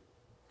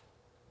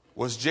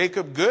 Was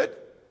Jacob good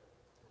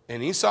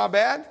and Esau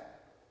bad?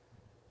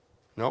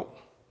 No,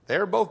 they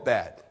were both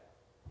bad.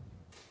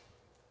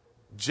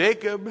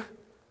 Jacob,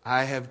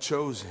 I have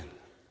chosen.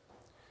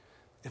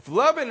 If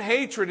love and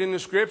hatred in the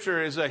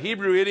scripture is a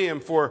Hebrew idiom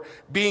for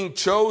being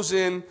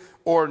chosen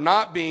or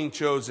not being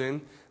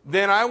chosen,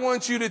 then I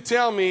want you to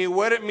tell me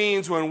what it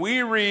means when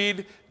we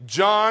read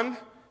John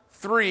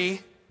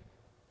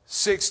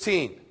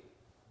 3:16.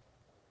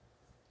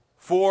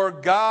 For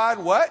God,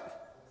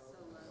 what?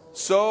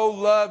 So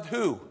loved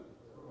who?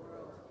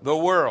 The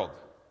world.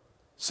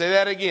 Say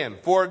that again.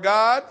 For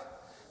God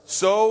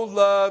so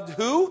loved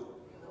who?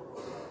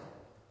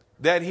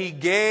 That he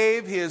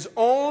gave his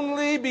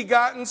only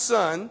begotten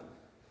Son,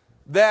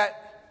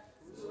 that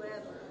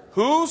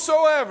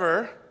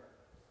whosoever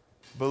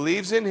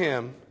believes in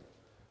him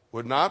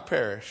would not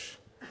perish,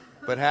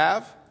 but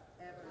have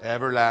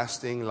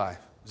everlasting life.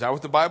 Is that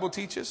what the Bible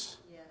teaches?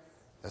 Yes.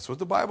 That's what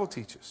the Bible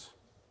teaches.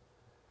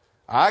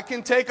 I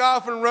can take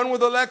off and run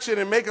with election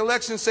and make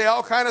elections say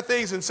all kind of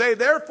things and say,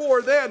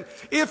 therefore then,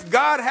 if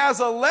God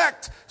has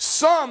elect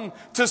some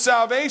to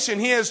salvation,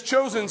 he has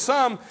chosen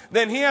some,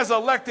 then he has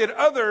elected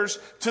others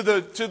to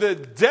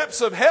the depths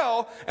of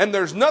hell, and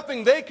there's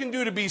nothing they can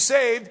do to be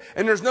saved,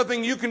 and there's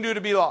nothing you can do to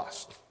be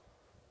lost.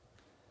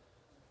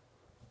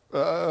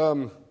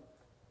 I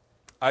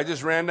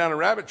just ran down a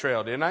rabbit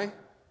trail, didn't I?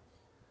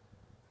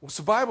 What's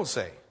the Bible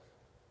say?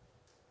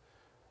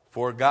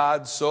 For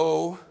God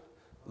so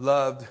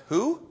loved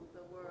who? The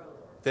world.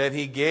 That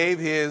he gave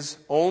his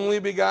only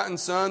begotten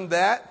Son,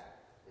 that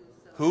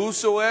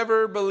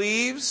whosoever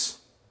believes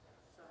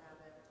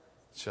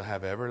shall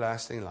have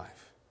everlasting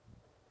life.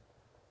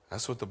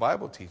 That's what the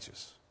Bible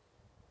teaches.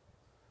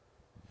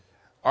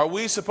 Are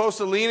we supposed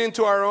to lean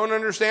into our own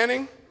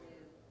understanding?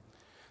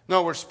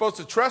 No, we're supposed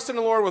to trust in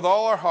the Lord with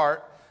all our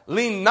heart,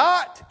 lean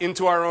not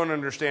into our own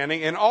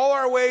understanding, in all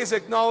our ways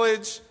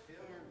acknowledge,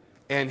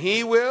 and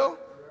he will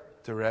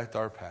direct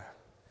our path.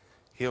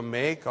 He'll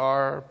make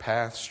our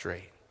path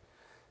straight.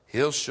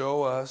 He'll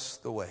show us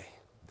the way.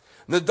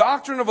 The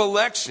doctrine of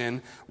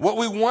election, what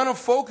we want to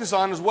focus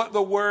on is what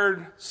the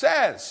Word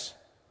says.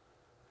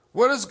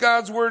 What does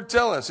God's Word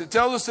tell us? It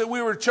tells us that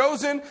we were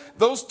chosen.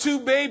 Those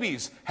two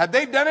babies, had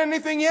they done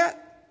anything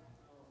yet?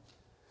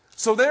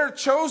 So they're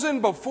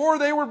chosen before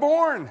they were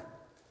born.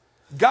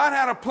 God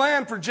had a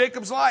plan for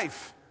Jacob's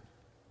life.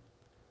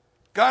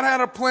 God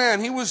had a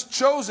plan. He was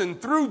chosen.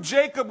 Through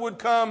Jacob would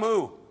come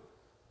who?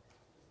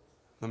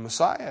 The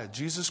Messiah,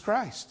 Jesus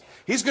Christ.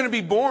 He's going to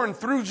be born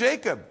through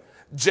Jacob.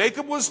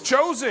 Jacob was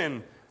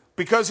chosen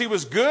because he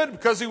was good,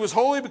 because he was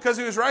holy, because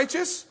he was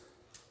righteous?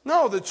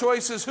 No, the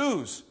choice is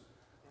whose?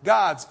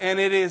 God's. And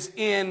it is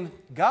in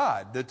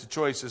God that the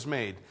choice is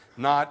made,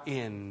 not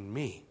in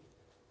me.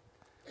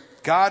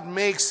 God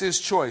makes this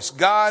choice.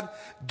 God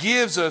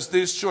gives us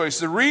this choice.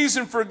 The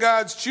reason for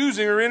God's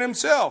choosing are in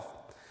himself.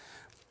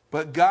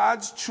 But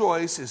God's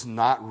choice is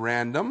not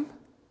random,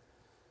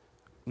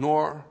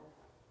 nor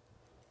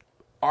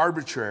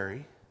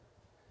arbitrary.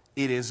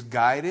 It is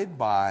guided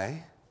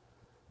by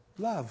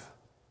love.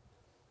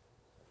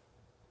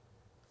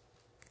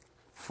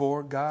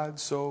 For God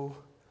so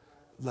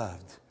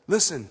loved.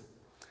 Listen,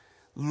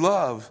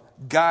 love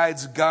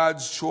guides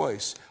God's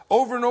choice.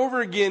 Over and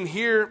over again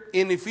here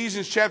in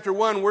Ephesians chapter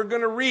 1, we're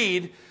going to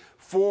read,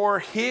 for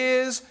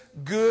his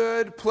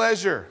good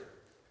pleasure.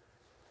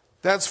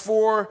 That's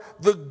for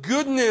the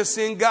goodness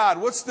in God.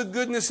 What's the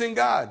goodness in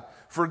God?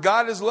 For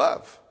God is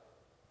love.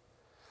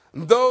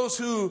 Those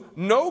who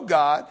know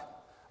God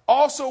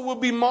also will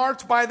be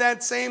marked by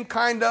that same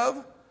kind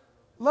of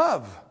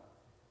love.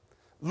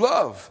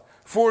 Love.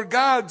 For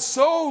God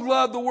so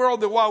loved the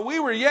world that while we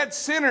were yet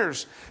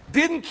sinners,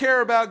 didn't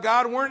care about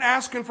God, weren't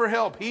asking for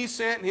help, he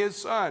sent his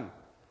Son,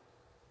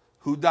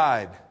 who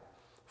died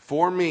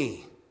for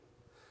me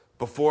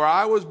before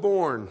I was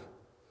born,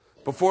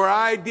 before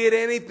I did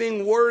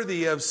anything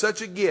worthy of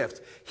such a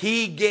gift.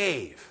 He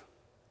gave.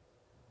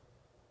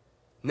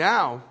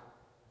 Now,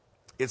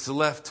 it's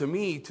left to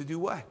me to do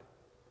what?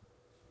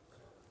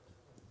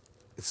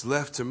 It's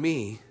left to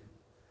me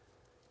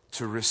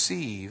to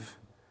receive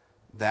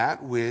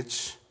that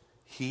which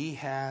he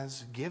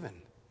has given.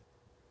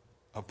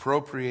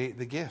 Appropriate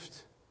the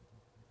gift.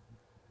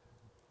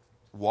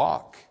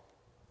 Walk.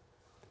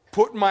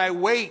 Put my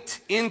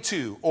weight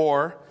into,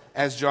 or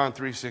as John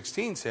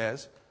 3:16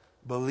 says,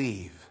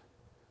 believe.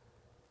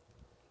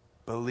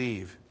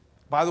 Believe.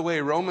 By the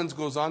way, Romans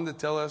goes on to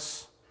tell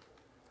us,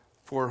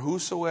 for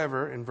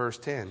whosoever, in verse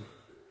 10,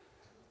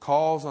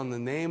 calls on the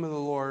name of the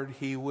Lord,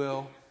 he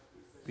will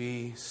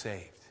be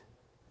saved.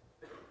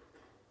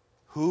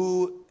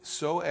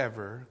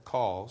 Whosoever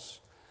calls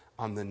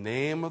on the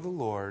name of the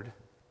Lord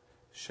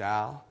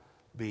shall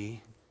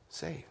be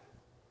saved.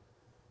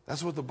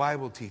 That's what the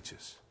Bible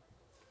teaches.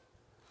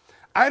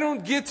 I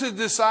don't get to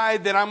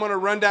decide that I'm going to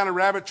run down a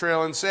rabbit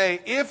trail and say,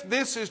 if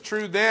this is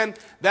true, then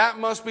that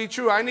must be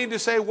true. I need to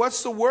say,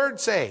 what's the Word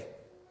say?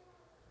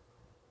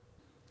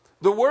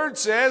 The Word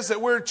says that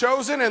we're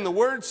chosen, and the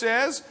Word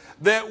says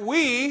that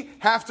we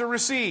have to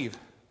receive.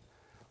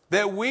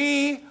 That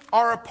we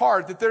are a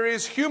part, that there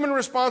is human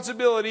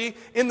responsibility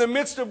in the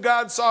midst of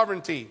God's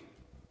sovereignty.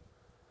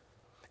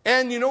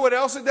 And you know what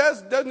else it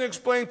does? It doesn't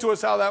explain to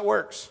us how that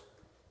works.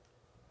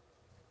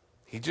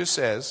 He just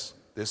says,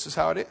 this is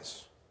how it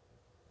is.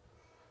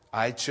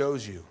 I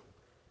chose you.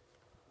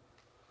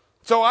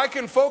 So I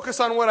can focus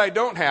on what I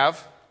don't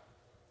have.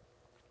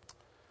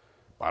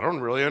 I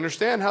don't really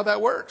understand how that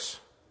works.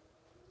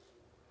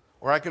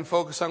 Or I can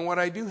focus on what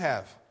I do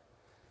have.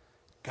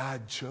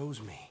 God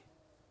chose me.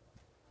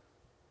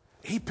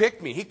 He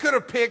picked me. He could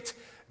have picked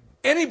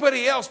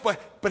anybody else,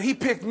 but He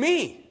picked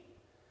me.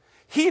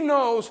 He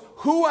knows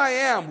who I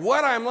am,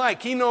 what I'm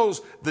like. He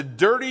knows the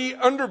dirty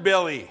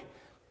underbelly.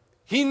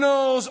 He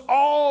knows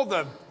all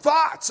the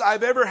thoughts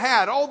I've ever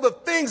had, all the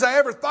things I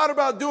ever thought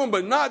about doing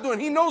but not doing.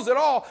 He knows it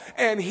all,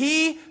 and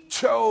He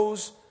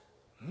chose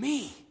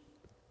me.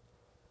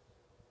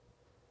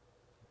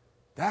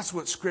 That's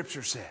what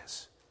Scripture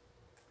says.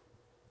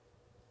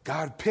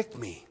 God picked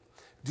me.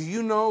 Do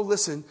you know,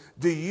 listen,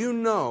 do you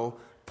know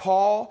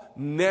Paul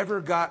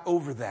never got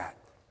over that?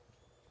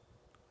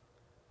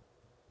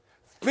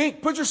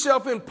 Put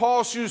yourself in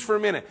Paul's shoes for a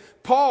minute.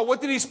 Paul,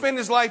 what did he spend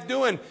his life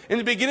doing? In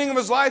the beginning of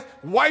his life,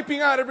 wiping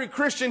out every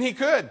Christian he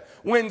could.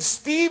 When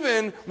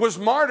Stephen was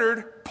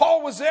martyred,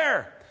 Paul was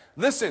there.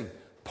 Listen,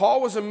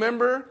 Paul was a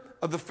member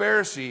of the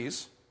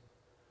Pharisees,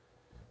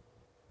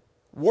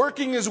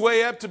 working his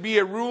way up to be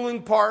a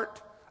ruling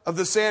part of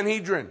the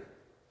Sanhedrin.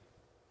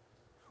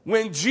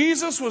 When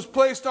Jesus was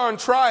placed on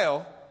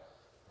trial,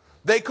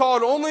 they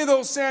called only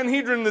those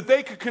Sanhedrin that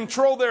they could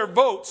control their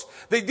votes.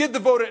 They did the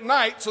vote at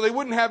night, so they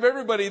wouldn't have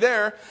everybody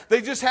there. They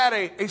just had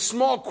a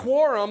small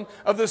quorum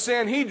of the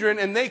Sanhedrin,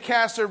 and they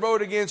cast their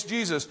vote against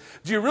Jesus.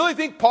 Do you really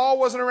think Paul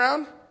wasn't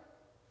around?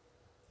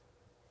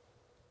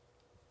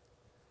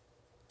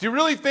 Do you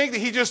really think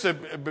that he just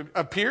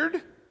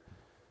appeared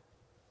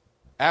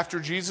after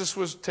Jesus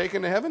was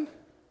taken to heaven?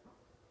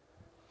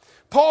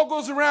 Paul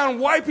goes around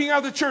wiping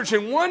out the church,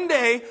 and one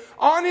day,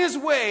 on his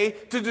way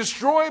to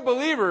destroy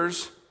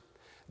believers,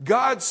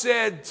 God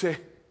said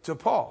to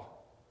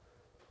Paul,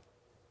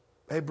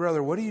 hey,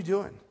 brother, what are you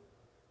doing?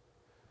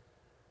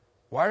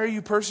 Why are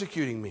you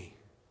persecuting me?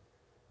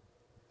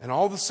 And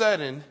all of a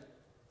sudden,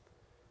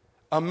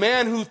 a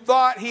man who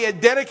thought he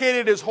had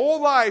dedicated his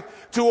whole life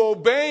to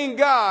obeying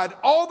God,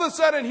 all of a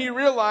sudden he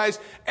realized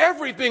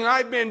everything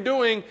I've been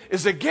doing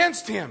is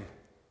against Him.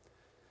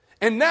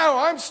 And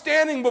now I'm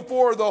standing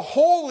before the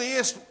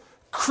holiest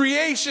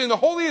creation, the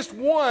holiest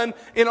one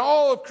in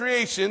all of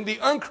creation, the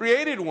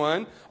uncreated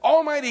one,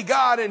 Almighty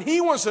God, and He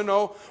wants to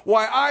know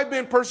why I've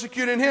been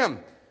persecuting Him.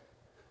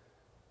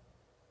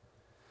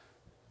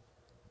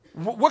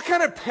 What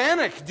kind of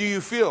panic do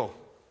you feel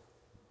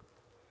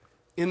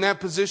in that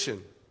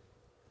position?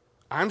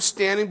 I'm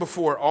standing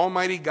before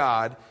Almighty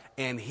God,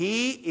 and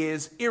He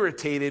is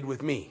irritated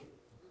with me.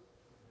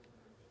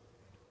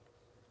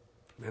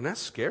 Man,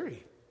 that's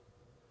scary.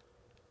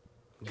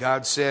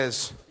 God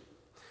says,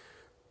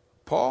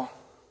 Paul,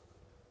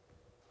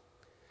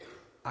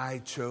 I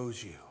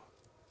chose you.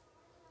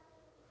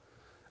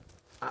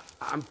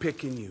 I'm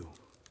picking you,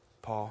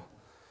 Paul.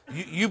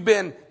 You've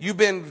been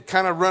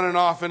kind of running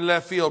off in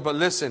left field, but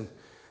listen,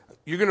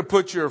 you're going to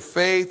put your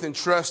faith and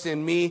trust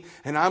in me,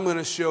 and I'm going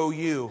to show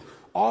you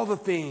all the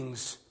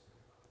things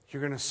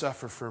you're going to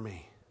suffer for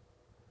me.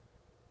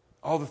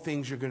 All the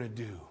things you're going to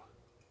do.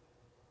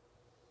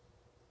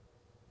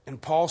 And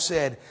Paul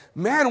said,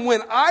 man,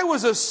 when I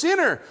was a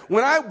sinner,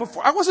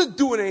 before I wasn't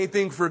doing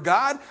anything for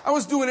God. I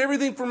was doing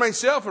everything for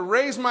myself and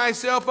raised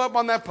myself up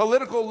on that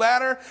political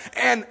ladder.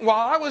 And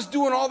while I was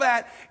doing all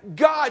that,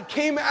 God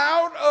came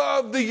out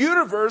of the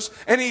universe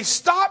and He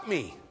stopped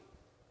me.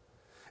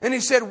 And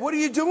He said, what are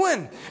you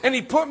doing? And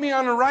He put me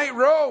on the right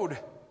road.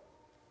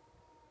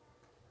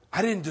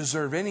 I didn't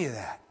deserve any of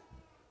that.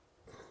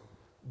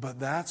 But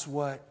that's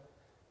what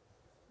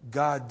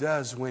God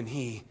does when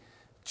He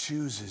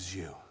chooses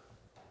you.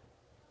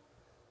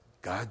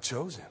 God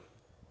chose him.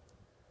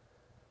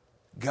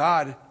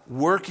 God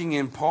working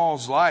in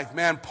Paul's life.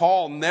 Man,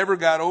 Paul never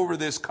got over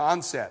this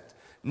concept.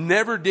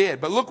 Never did.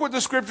 But look what the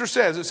Scripture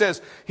says. It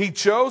says, He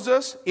chose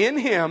us in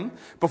Him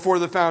before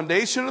the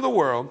foundation of the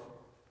world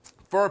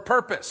for a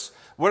purpose.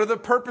 What are the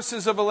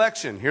purposes of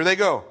election? Here they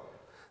go.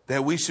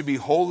 That we should be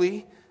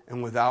holy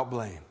and without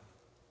blame.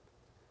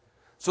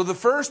 So the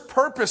first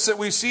purpose that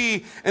we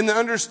see in the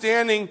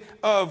understanding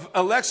of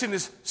election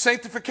is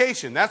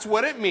sanctification. That's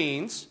what it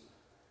means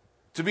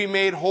to be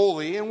made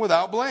holy and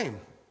without blame.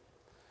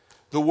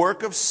 The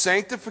work of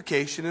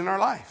sanctification in our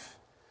life.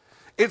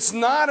 It's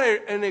not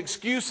an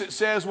excuse that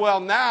says, well,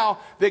 now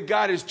that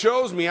God has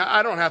chosen me,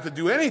 I don't have to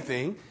do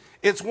anything.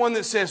 It's one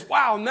that says,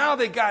 wow, now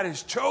that God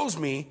has chosen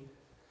me,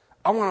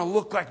 I want to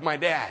look like my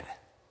dad.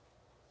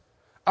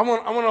 I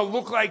want to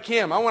look like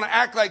him. I want to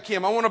act like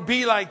him. I want to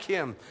be like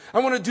him. I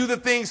want to do the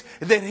things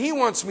that he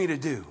wants me to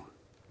do.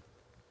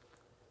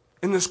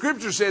 And the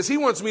scripture says he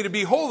wants me to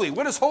be holy.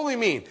 What does holy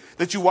mean?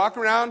 That you walk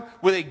around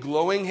with a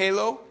glowing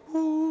halo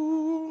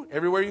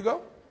everywhere you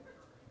go?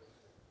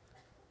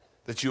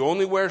 That you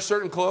only wear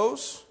certain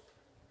clothes?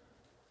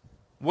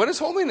 What is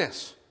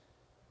holiness?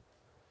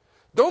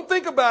 Don't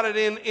think about it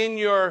in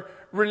your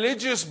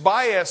religious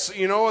bias,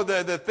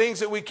 the things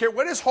that we care.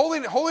 What is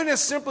holiness?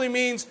 Holiness simply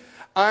means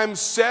I'm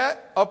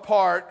set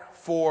apart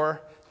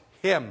for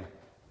him.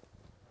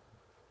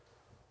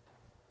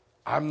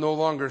 I'm no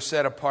longer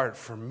set apart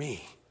for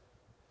me.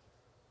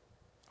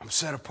 I'm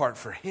set apart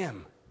for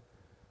him.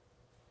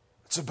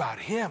 It's about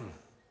him.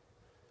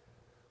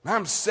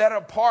 I'm set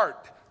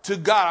apart to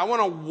God. I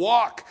want to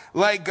walk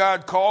like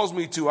God calls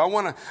me to. I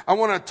want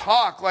to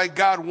talk like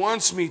God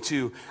wants me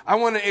to. I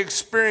want to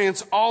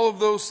experience all of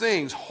those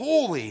things,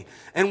 holy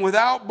and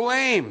without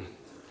blame.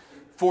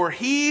 For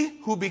he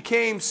who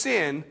became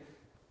sin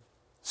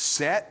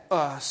set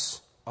us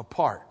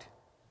apart.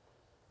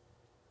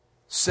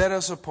 Set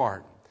us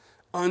apart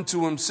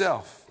unto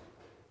himself.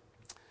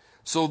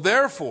 So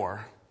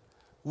therefore,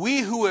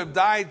 we who have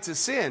died to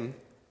sin,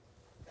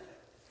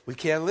 we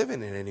can't live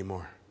in it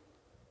anymore.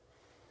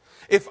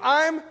 If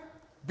I'm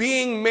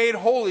being made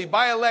holy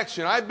by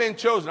election, I've been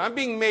chosen, I'm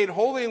being made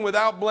holy and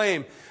without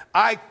blame,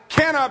 I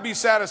cannot be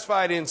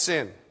satisfied in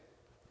sin.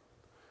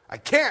 I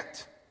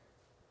can't.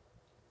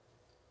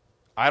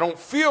 I don't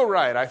feel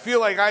right. I feel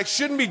like I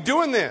shouldn't be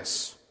doing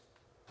this.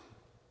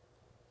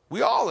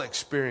 We all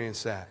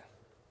experience that.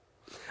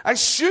 I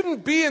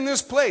shouldn't be in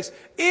this place.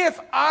 If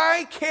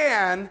I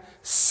can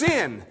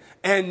sin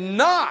and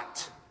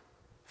not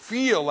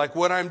feel like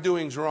what I'm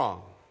doing is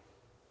wrong,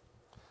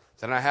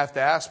 then I have to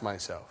ask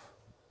myself,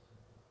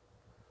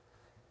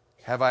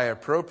 have I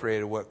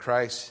appropriated what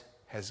Christ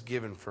has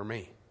given for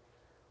me?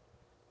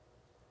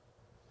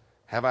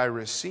 Have I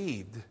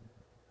received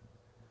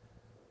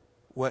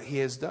what he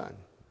has done?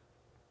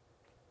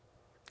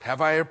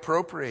 Have I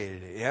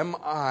appropriated it? Am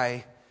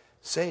I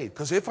saved?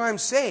 Because if I'm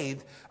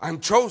saved,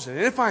 I'm chosen.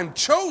 And if I'm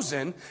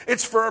chosen,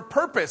 it's for a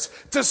purpose,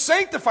 to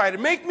sanctify, to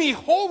make me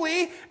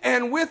holy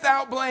and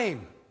without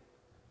blame.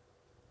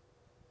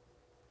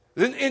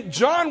 And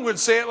John would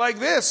say it like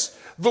this: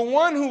 the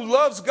one who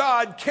loves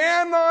God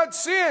cannot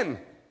sin.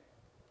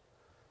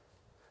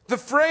 The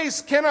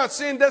phrase cannot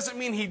sin doesn't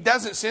mean he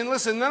doesn't sin.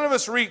 Listen, none of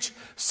us reach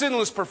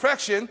sinless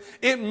perfection.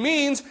 It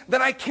means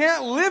that I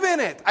can't live in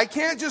it. I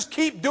can't just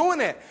keep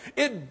doing it.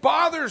 It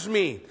bothers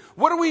me.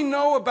 What do we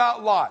know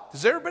about Lot?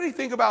 Does everybody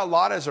think about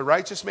Lot as a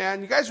righteous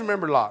man? You guys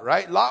remember Lot,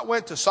 right? Lot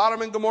went to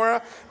Sodom and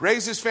Gomorrah,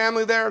 raised his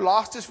family there,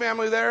 lost his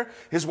family there.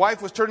 His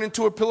wife was turned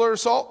into a pillar of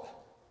salt.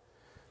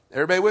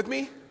 Everybody with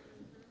me?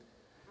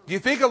 Do you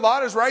think of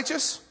Lot as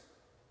righteous?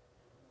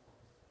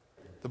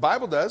 The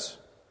Bible does.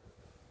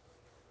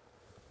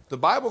 The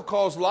Bible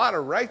calls Lot a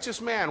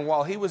righteous man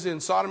while he was in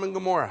Sodom and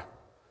Gomorrah.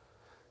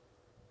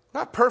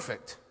 Not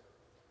perfect,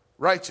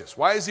 righteous.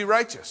 Why is he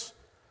righteous?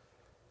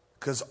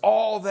 Because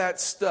all that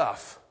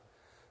stuff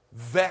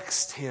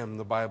vexed him,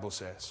 the Bible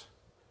says.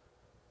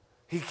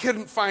 He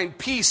couldn't find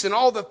peace, and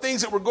all the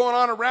things that were going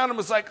on around him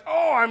was like,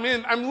 oh,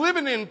 I'm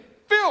living in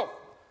filth.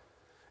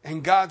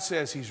 And God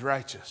says he's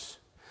righteous.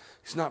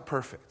 He's not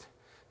perfect.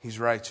 He's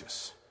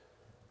righteous.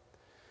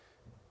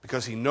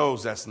 Because he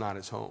knows that's not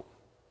his home.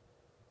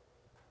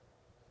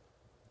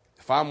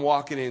 If I'm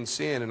walking in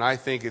sin and I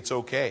think it's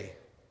okay,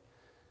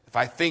 if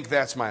I think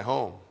that's my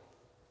home,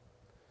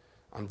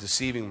 I'm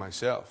deceiving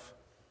myself.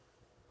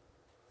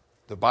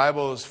 The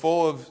Bible is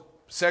full of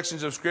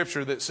sections of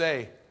Scripture that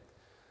say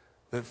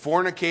that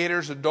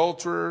fornicators,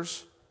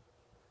 adulterers,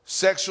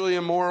 sexually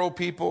immoral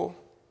people,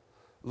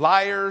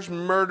 liars,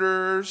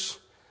 murderers,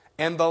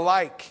 and the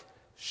like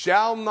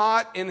shall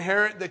not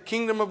inherit the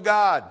kingdom of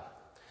God.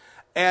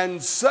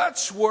 And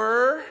such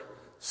were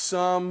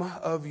some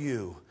of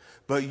you.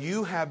 But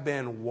you have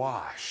been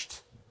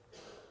washed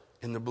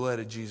in the blood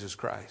of Jesus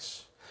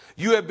Christ.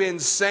 You have been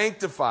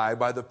sanctified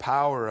by the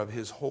power of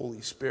his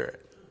Holy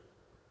Spirit.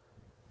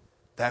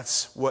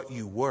 That's what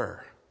you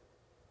were.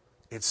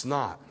 It's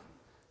not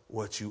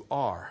what you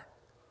are.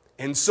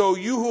 And so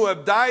you who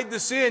have died to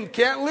sin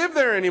can't live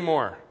there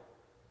anymore.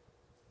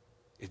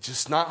 It's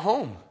just not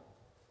home.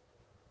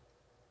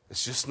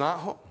 It's just not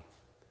home.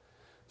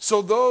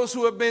 So those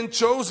who have been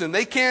chosen,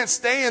 they can't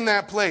stay in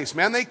that place,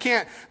 man. They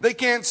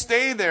can't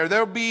stay there.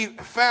 They'll be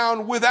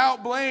found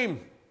without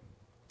blame.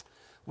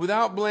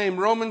 Without blame.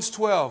 Romans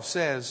 12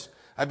 says,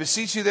 I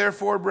beseech you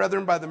therefore,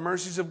 brethren, by the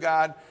mercies of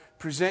God,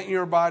 present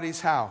your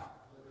bodies how?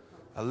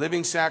 A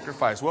living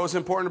sacrifice. What was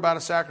important about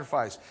a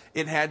sacrifice?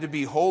 It had to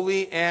be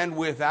holy and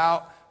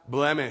without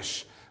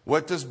blemish.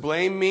 What does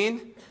blame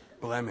mean?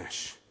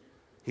 Blemish.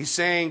 He's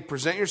saying,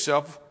 present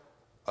yourself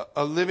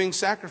a living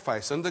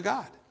sacrifice unto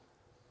God.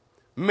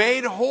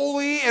 Made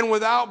holy and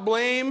without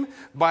blame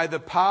by the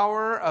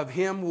power of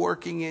Him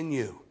working in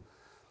you.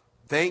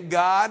 Thank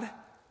God,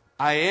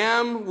 I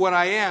am what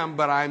I am,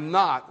 but I'm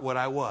not what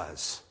I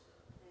was.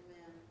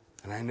 Amen.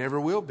 And I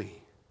never will be.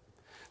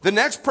 The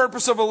next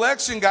purpose of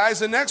election, guys,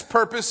 the next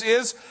purpose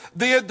is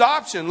the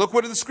adoption. Look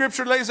what the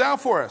Scripture lays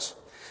out for us.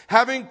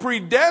 Having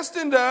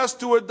predestined us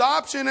to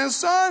adoption as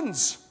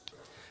sons.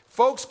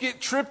 Folks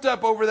get tripped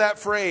up over that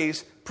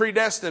phrase,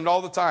 predestined,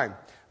 all the time.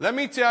 Let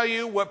me tell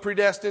you what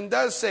predestined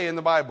does say in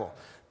the Bible.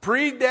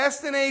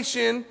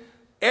 Predestination,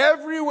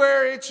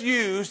 everywhere it's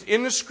used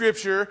in the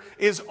Scripture,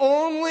 is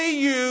only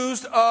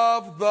used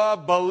of the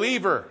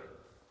believer.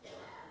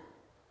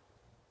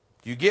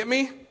 You get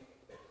me?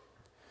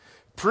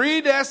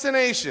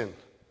 Predestination.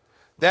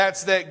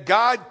 That's that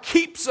God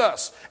keeps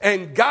us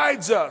and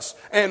guides us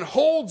and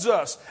holds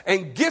us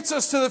and gets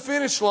us to the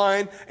finish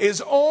line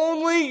is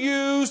only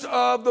used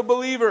of the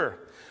believer.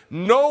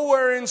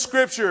 Nowhere in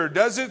Scripture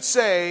does it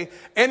say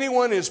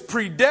anyone is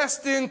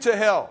predestined to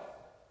hell.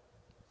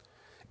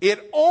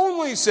 It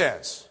only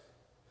says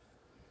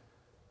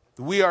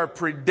we are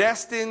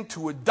predestined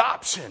to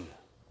adoption.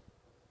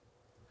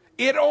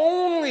 It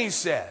only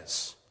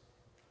says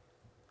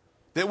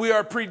that we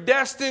are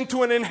predestined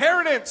to an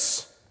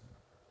inheritance.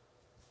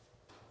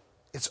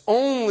 It's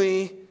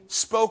only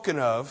spoken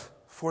of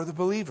for the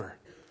believer.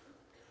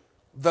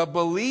 The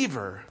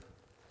believer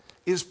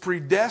is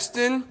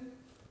predestined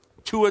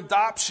to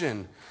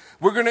adoption.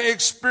 We're going to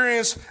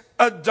experience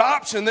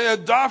adoption, the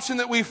adoption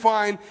that we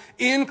find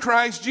in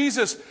Christ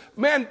Jesus.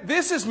 Man,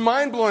 this is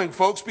mind-blowing,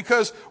 folks,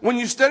 because when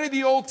you study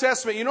the Old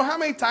Testament, you know how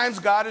many times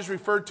God is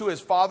referred to as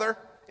Father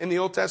in the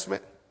Old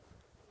Testament?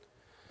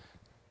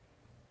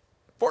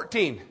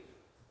 14.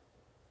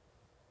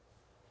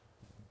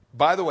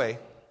 By the way,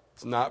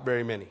 it's not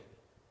very many.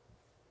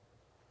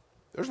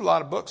 There's a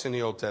lot of books in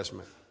the Old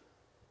Testament.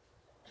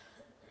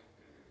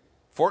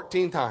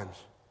 14 times.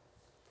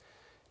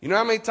 You know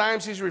how many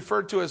times he's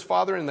referred to as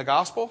Father in the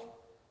Gospel?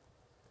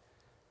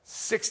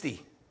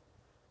 60.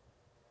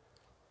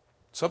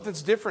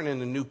 Something's different in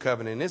the New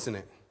Covenant, isn't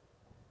it?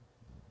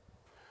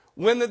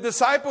 When the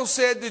disciples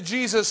said to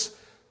Jesus,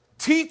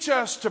 teach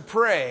us to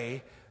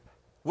pray,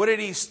 what did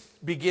he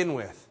begin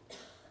with?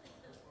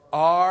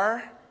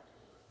 Our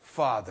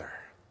Father.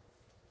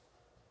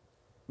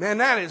 Man,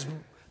 that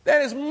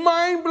is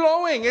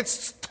mind-blowing.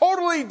 It's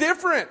totally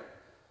different.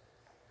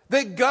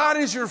 That God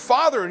is your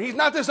Father, and He's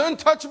not this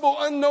untouchable,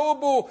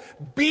 unknowable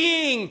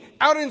being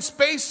out in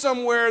space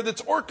somewhere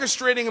that's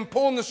orchestrating and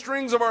pulling the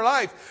strings of our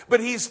life, but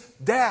He's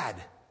Dad.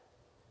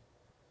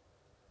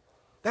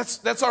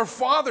 That's our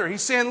Father.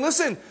 He's saying,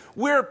 listen,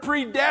 we're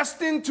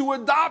predestined to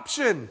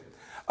adoption.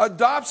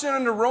 Adoption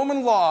under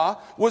Roman law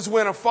was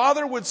when a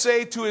father would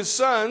say to his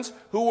sons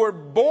who were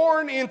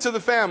born into the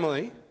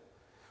family,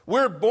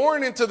 we're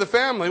born into the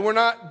family. We're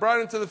not brought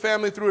into the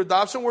family through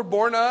adoption. We're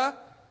born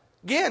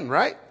again,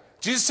 right?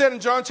 Jesus said in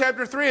John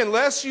chapter 3,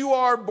 unless you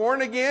are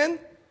born again,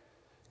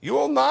 you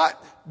will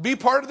not be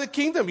part of the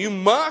kingdom. You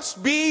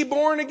must be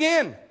born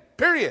again,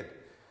 period.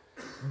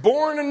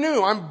 Born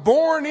anew. I'm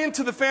born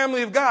into the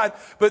family of God.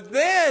 But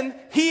then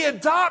He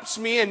adopts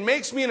me and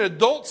makes me an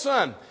adult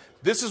son.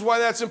 This is why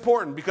that's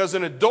important, because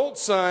an adult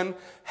son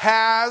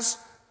has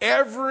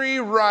every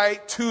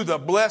right to the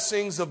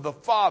blessings of the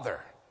Father.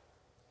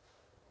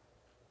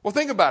 Well,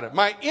 think about it.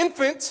 My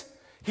infant,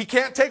 he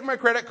can't take my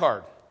credit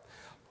card,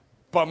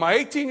 but my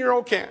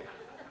 18-year-old can.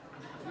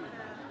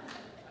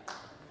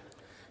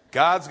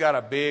 God's got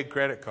a big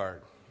credit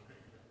card.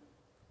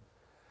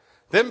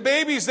 Them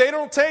babies, they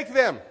don't take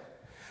them.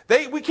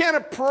 We can't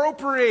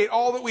appropriate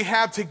all that we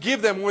have to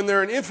give them when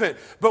they're an infant,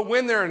 but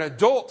when they're an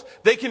adult,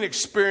 they can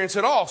experience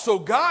it all. So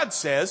God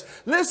says,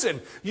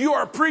 listen, you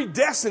are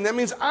predestined. That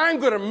means I'm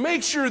going to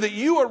make sure that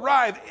you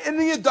arrive in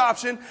the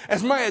adoption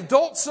as my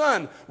adult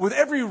son with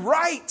every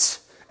right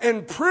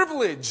and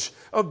privilege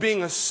of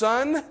being a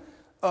son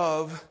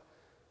of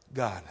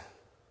God.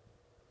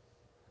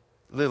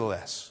 Little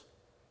s.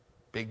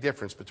 Big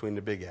difference between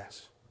the big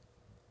S.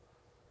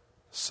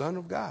 Son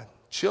of God.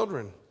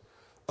 Children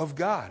of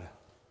God.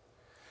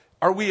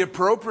 Are we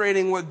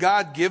appropriating what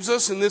God gives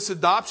us in this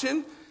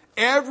adoption?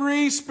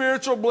 Every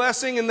spiritual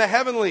blessing in the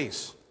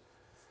heavenlies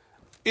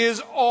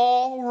is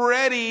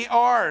already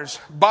ours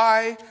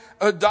by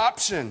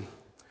adoption.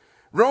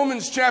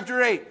 Romans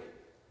chapter 8,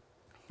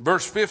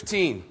 verse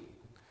 15.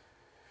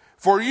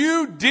 For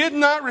you did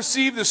not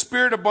receive the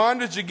spirit of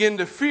bondage again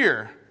to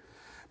fear,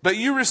 but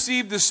you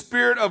received the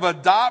spirit of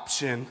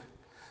adoption,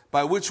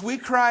 by which we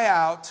cry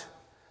out,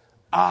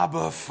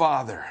 Abba,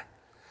 Father.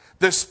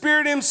 The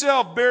Spirit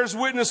Himself bears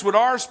witness with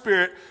our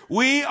spirit.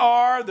 We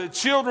are the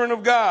children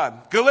of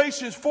God.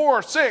 Galatians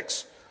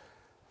 4:6.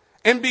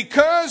 And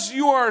because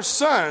you are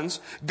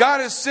sons, God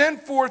has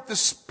sent forth the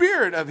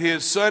Spirit of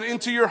His Son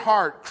into your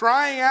heart,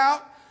 crying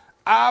out,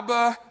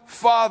 Abba,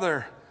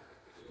 Father.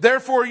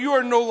 Therefore, you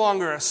are no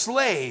longer a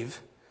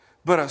slave,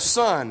 but a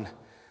son.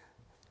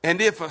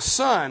 And if a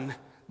son,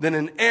 then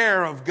an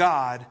heir of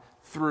God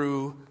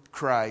through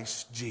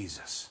Christ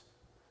Jesus.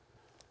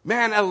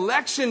 Man,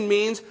 election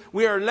means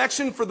we are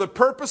election for the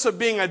purpose of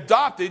being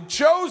adopted,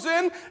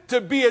 chosen to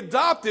be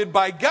adopted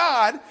by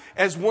God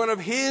as one of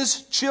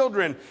His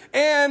children.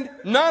 And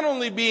not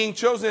only being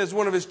chosen as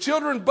one of His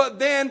children, but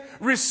then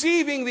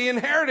receiving the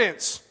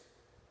inheritance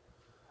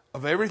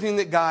of everything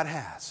that God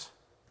has.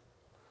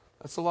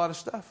 That's a lot of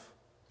stuff.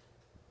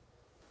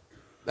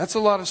 That's a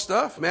lot of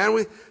stuff,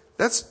 man.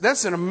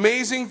 That's an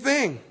amazing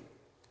thing.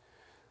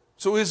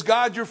 So is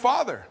God your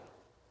Father?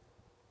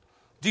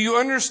 Do you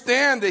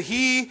understand that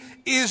He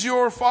is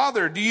your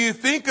Father? Do you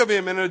think of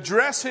Him and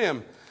address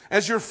Him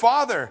as your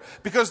Father?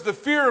 Because the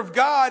fear of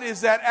God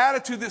is that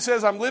attitude that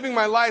says, I'm living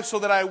my life so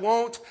that I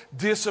won't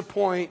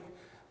disappoint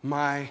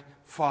my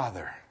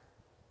Father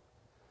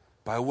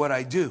by what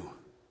I do.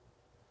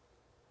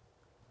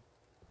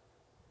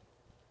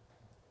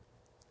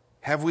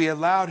 Have we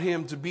allowed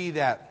Him to be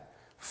that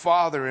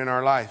Father in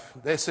our life?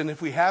 Listen,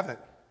 if we haven't,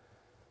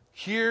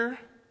 hear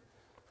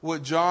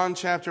what John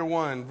chapter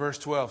 1 verse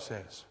 12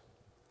 says.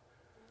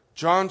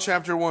 John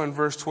chapter 1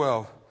 verse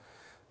 12.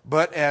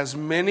 But as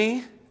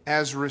many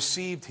as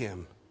received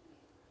Him,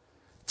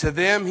 to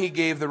them He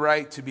gave the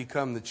right to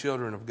become the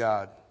children of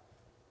God.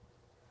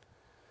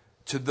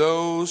 To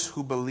those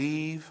who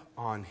believe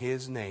on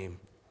His name,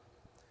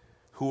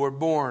 who are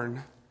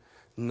born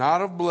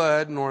not of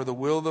blood, nor the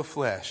will of the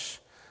flesh,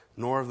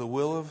 nor of the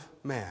will of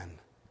man,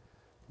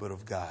 but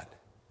of God.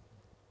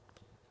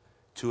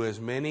 To as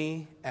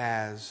many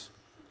as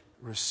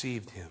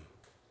received Him,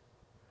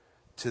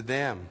 to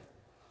them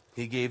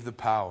He gave the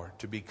power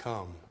to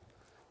become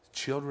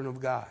children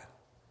of God.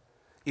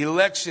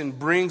 Election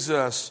brings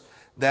us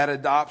that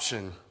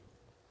adoption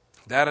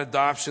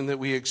that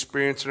we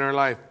experience in our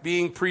life.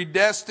 Being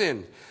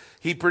predestined.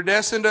 He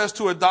predestined us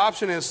to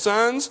adoption as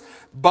sons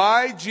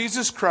by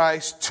Jesus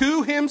Christ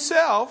to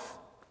Himself,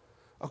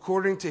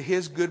 according to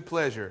His good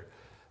pleasure,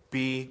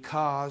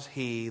 because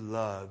He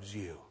loves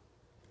you.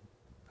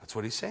 That's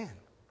what He's saying.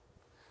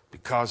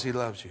 Because He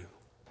loves you.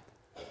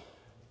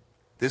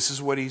 This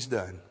is what He's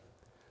done.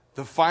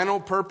 The final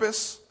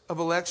purpose of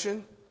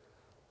election,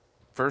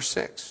 verse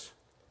 6.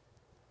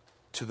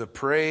 To the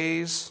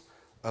praise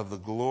of the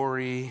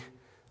glory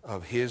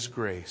of His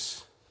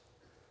grace.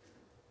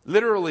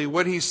 Literally,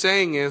 what he's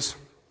saying is,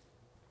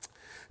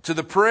 to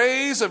the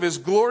praise of His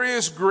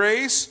glorious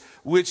grace,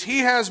 which He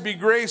has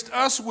begraced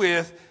us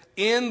with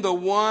in the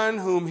one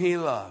whom He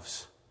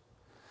loves.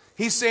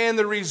 He's saying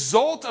the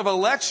result of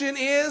election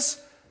is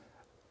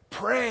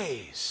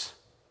praise.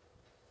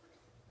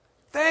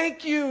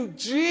 Thank you,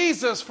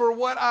 Jesus, for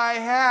what I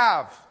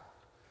have.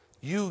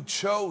 You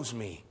chose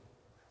me.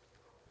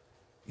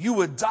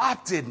 You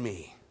adopted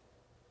me.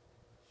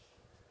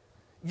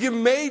 You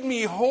made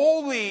me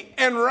holy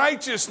and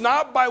righteous,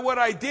 not by what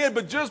I did,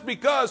 but just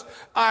because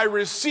I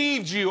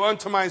received you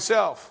unto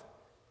myself.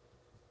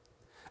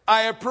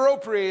 I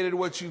appropriated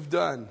what you've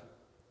done.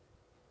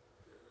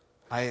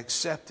 I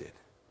accepted.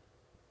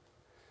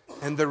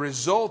 And the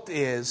result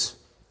is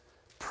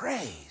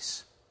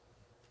praise.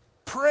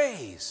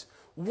 Praise.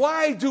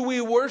 Why do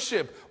we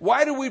worship?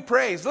 Why do we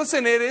praise?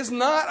 Listen, it is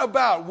not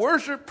about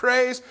worship,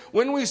 praise,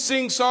 when we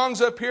sing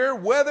songs up here,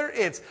 whether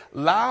it's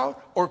loud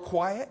or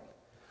quiet,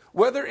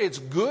 whether it's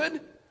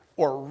good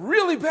or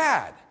really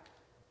bad.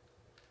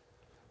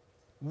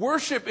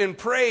 Worship and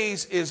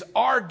praise is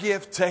our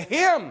gift to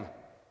Him.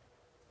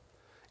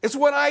 It's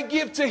what I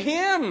give to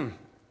Him.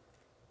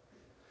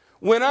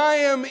 When I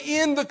am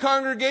in the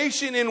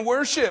congregation in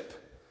worship,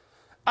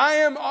 I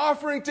am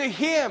offering to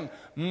Him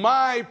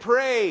my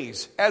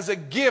praise as a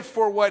gift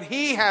for what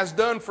He has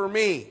done for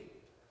me.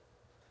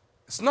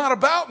 It's not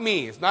about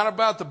me. It's not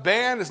about the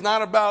band. It's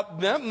not about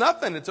them.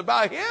 Nothing. It's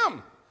about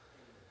Him.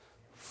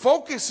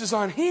 Focus is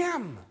on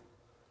Him.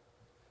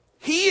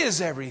 He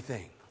is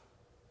everything.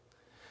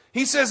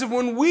 He says that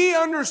when we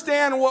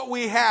understand what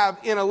we have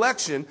in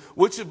election,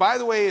 which, by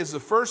the way, is the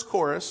first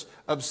chorus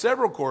of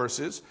several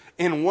choruses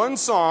in one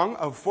song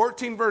of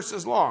 14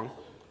 verses long,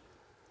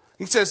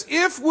 he says,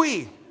 if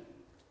we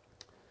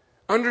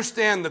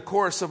understand the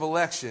chorus of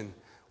election,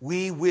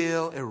 we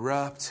will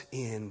erupt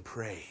in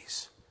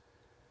praise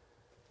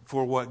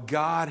for what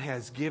God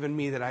has given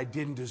me that I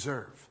didn't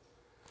deserve,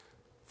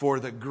 for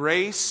the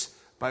grace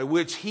by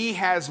which He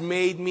has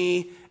made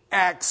me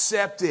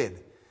accepted.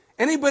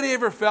 Anybody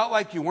ever felt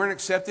like you weren't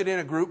accepted in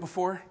a group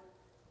before?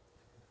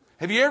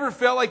 Have you ever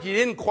felt like you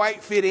didn't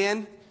quite fit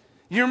in?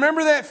 You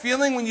remember that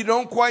feeling when you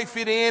don't quite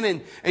fit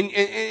in and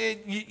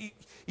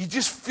you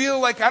just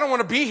feel like, I don't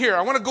want to be here.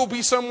 I want to go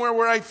be somewhere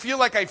where I feel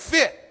like I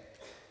fit.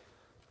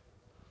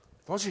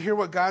 Don't you hear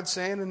what God's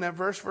saying in that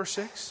verse, verse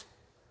 6?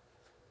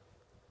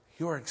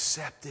 You're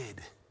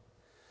accepted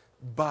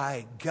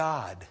by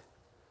God.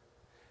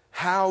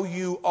 How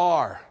you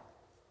are.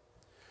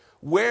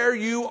 Where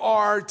you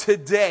are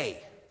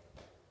today.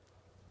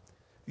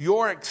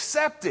 You're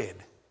accepted.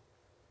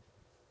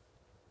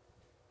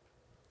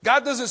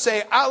 God doesn't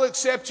say, I'll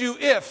accept you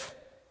if.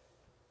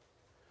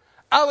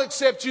 I'll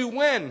accept you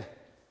when? It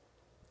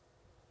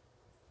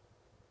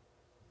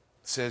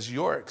says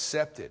you're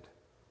accepted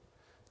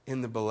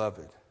in the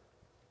beloved.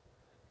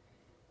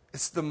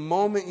 It's the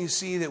moment you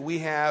see that we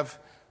have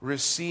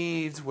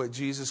received what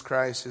Jesus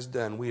Christ has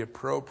done. We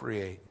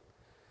appropriate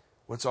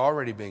what's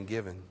already been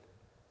given.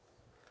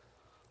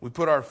 We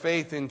put our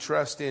faith and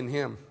trust in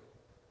Him.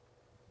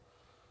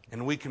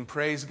 And we can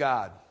praise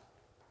God.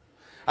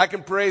 I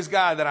can praise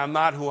God that I'm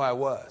not who I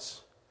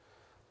was,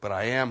 but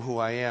I am who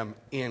I am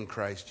in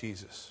Christ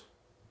Jesus.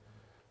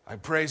 I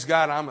praise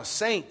God I'm a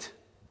saint.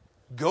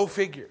 Go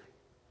figure.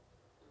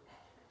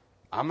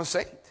 I'm a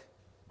saint.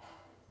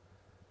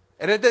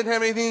 And it doesn't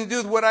have anything to do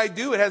with what I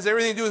do. It has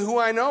everything to do with who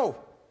I know.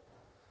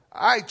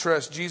 I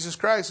trust Jesus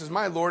Christ as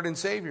my Lord and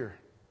Savior.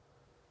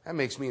 That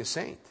makes me a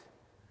saint.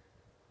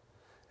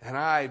 And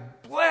I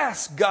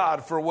bless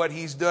God for what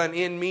He's done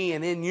in me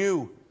and in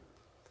you.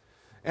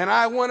 And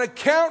I want to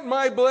count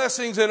my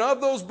blessings, and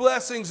of those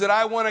blessings that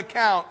I want to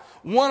count,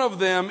 one of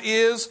them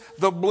is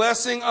the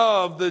blessing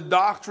of the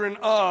doctrine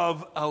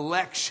of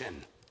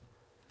election.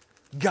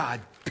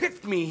 God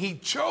picked me. He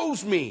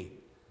chose me.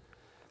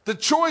 The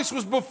choice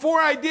was before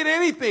I did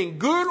anything,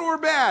 good or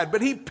bad,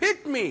 but He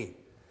picked me.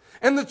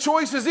 And the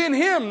choice is in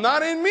Him,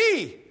 not in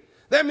me.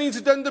 That means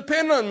it doesn't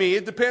depend on me.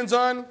 It depends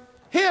on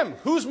Him.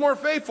 Who's more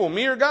faithful,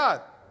 me or God?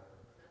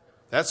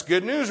 That's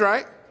good news,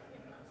 right?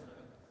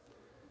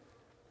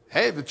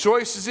 Hey, the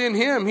choice is in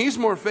Him. He's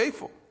more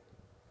faithful.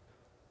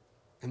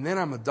 And then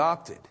I'm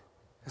adopted.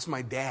 That's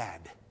my dad.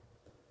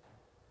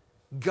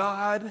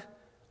 God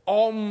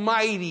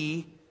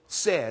Almighty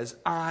says,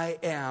 I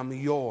am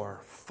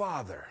your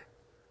Father.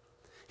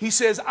 He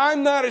says,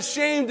 I'm not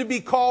ashamed to be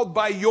called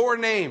by your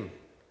name,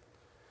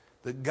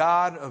 the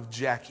God of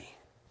Jackie.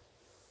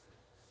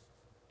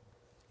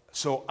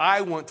 So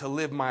I want to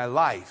live my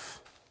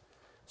life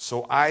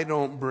so I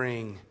don't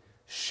bring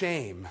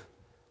shame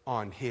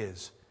on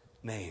His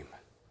name.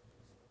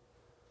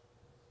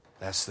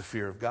 That's the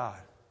fear of God.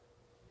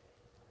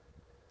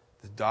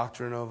 The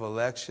doctrine of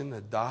election,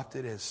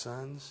 adopted as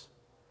sons.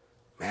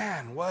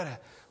 Man,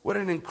 what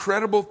an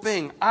incredible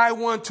thing. I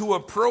want to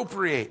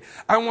appropriate.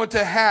 I want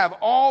to have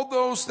all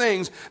those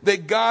things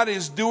that God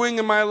is doing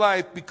in my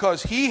life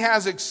because He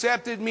has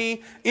accepted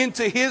me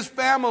into His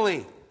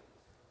family.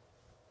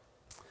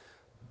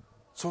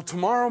 So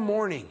tomorrow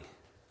morning,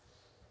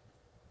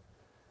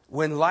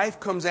 when life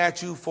comes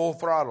at you full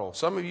throttle,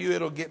 some of you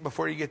it'll get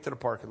before you get to the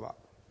parking lot.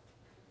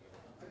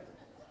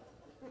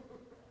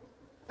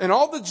 And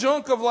all the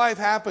junk of life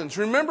happens.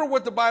 Remember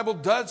what the Bible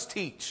does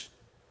teach.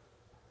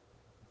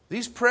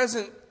 These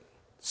present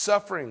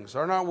sufferings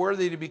are not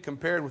worthy to be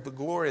compared with the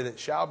glory that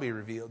shall be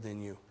revealed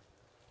in you.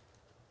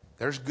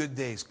 There's good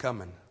days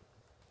coming.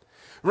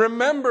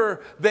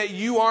 Remember that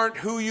you aren't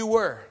who you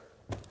were.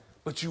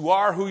 But you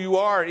are who you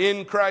are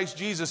in Christ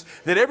Jesus.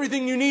 That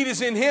everything you need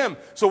is in Him.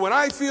 So when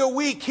I feel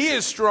weak, He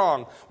is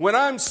strong. When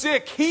I'm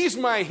sick, He's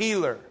my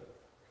healer.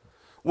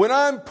 When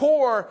I'm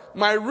poor,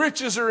 my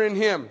riches are in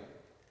Him.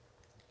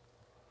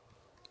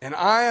 And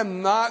I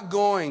am not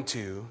going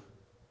to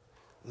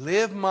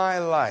live my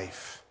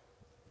life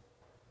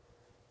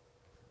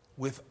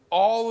with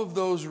all of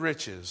those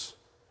riches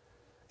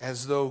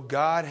as though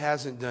God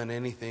hasn't done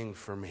anything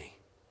for me.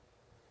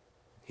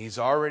 He's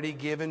already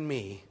given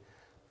me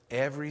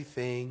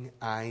everything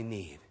I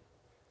need.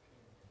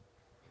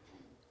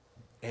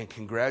 And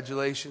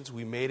congratulations,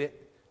 we made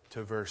it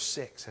to verse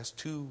 6. That's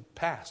too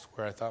past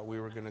where I thought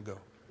we were going to go.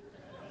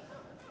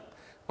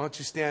 Why don't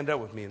you stand up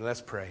with me and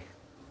let's pray.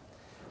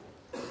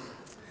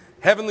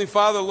 Heavenly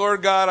Father,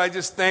 Lord God, I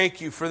just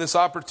thank You for this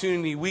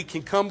opportunity. We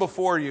can come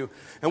before You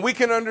and we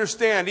can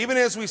understand, even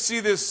as we see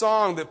this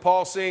song that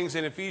Paul sings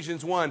in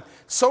Ephesians 1,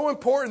 so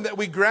important that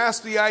we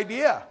grasp the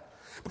idea.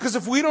 Because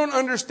if we don't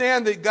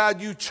understand that,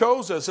 God, You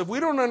chose us, if we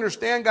don't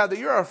understand, God, that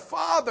You're our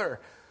Father,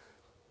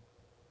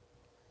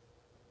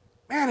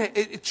 man,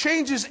 it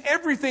changes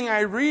everything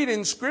I read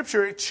in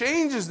Scripture. It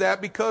changes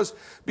that because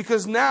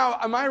now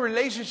my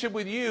relationship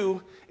with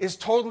You is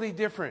totally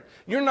different.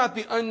 You're not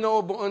the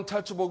unknowable,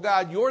 untouchable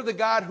God. You're the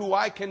God who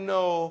I can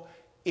know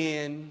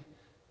in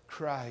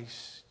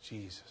Christ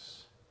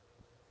Jesus.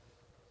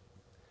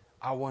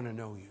 I want to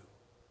know You.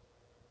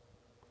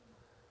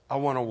 I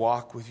want to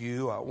walk with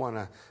You. I want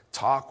to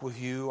talk with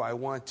You. I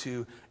want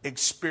to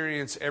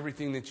experience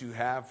everything that You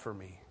have for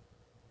me.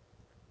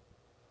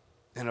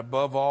 And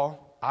above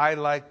all, I,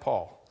 like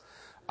Paul,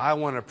 I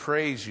want to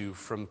praise You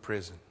from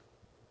prison.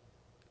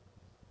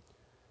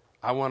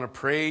 I want to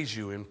praise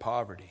You in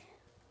poverty.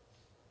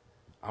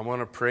 I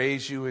want to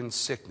praise You in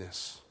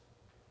sickness.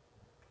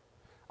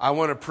 I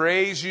want to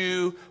praise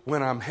You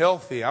when I'm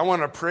healthy. I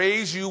want to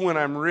praise You when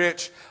I'm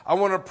rich. I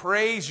want to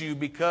praise You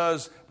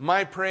because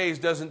my praise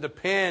doesn't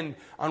depend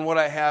on what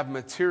I have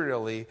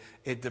materially.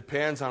 It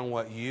depends on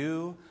what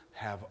You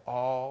have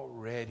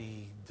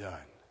already done.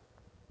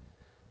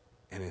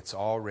 And it's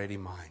already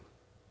mine.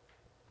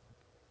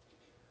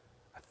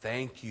 I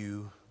thank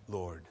You,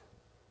 Lord,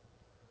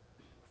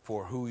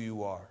 for who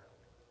You are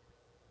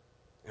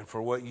and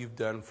for what You've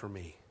done for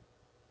me.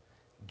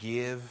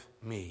 Give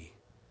me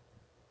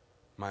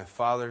my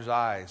Father's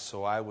eyes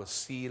so I will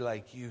see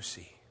like you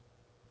see.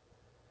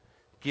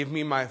 Give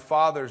me my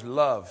Father's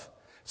love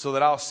so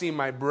that I'll see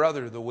my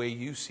brother the way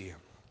you see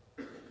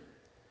him.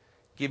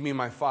 Give me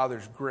my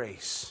Father's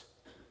grace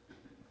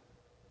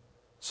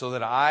so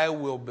that I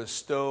will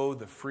bestow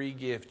the free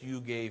gift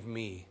you gave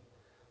me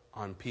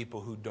on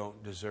people who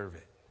don't deserve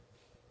it.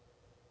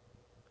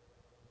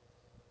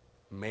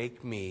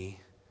 Make me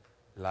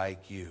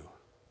like you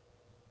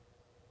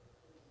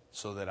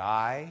so that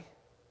I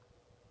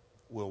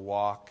will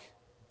walk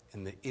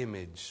in the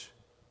image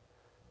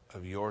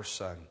of your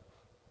Son.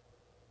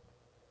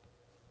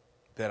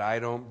 That I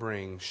don't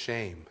bring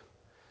shame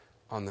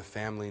on the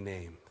family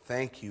name.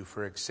 Thank you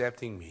for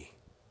accepting me.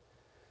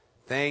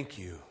 Thank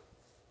you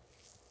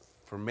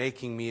for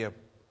making me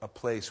a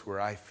place where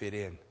I fit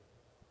in,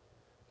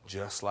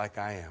 just like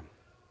I am.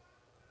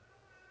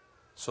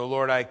 So,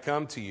 Lord, I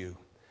come to you.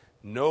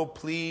 No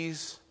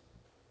pleas,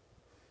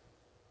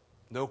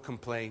 no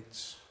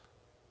complaints.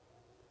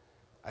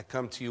 I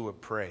come to you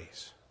with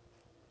praise.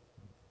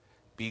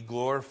 Be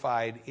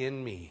glorified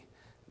in me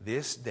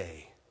this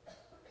day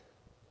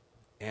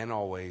and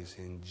always.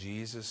 In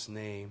Jesus'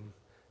 name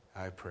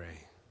I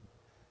pray.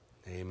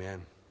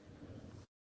 Amen.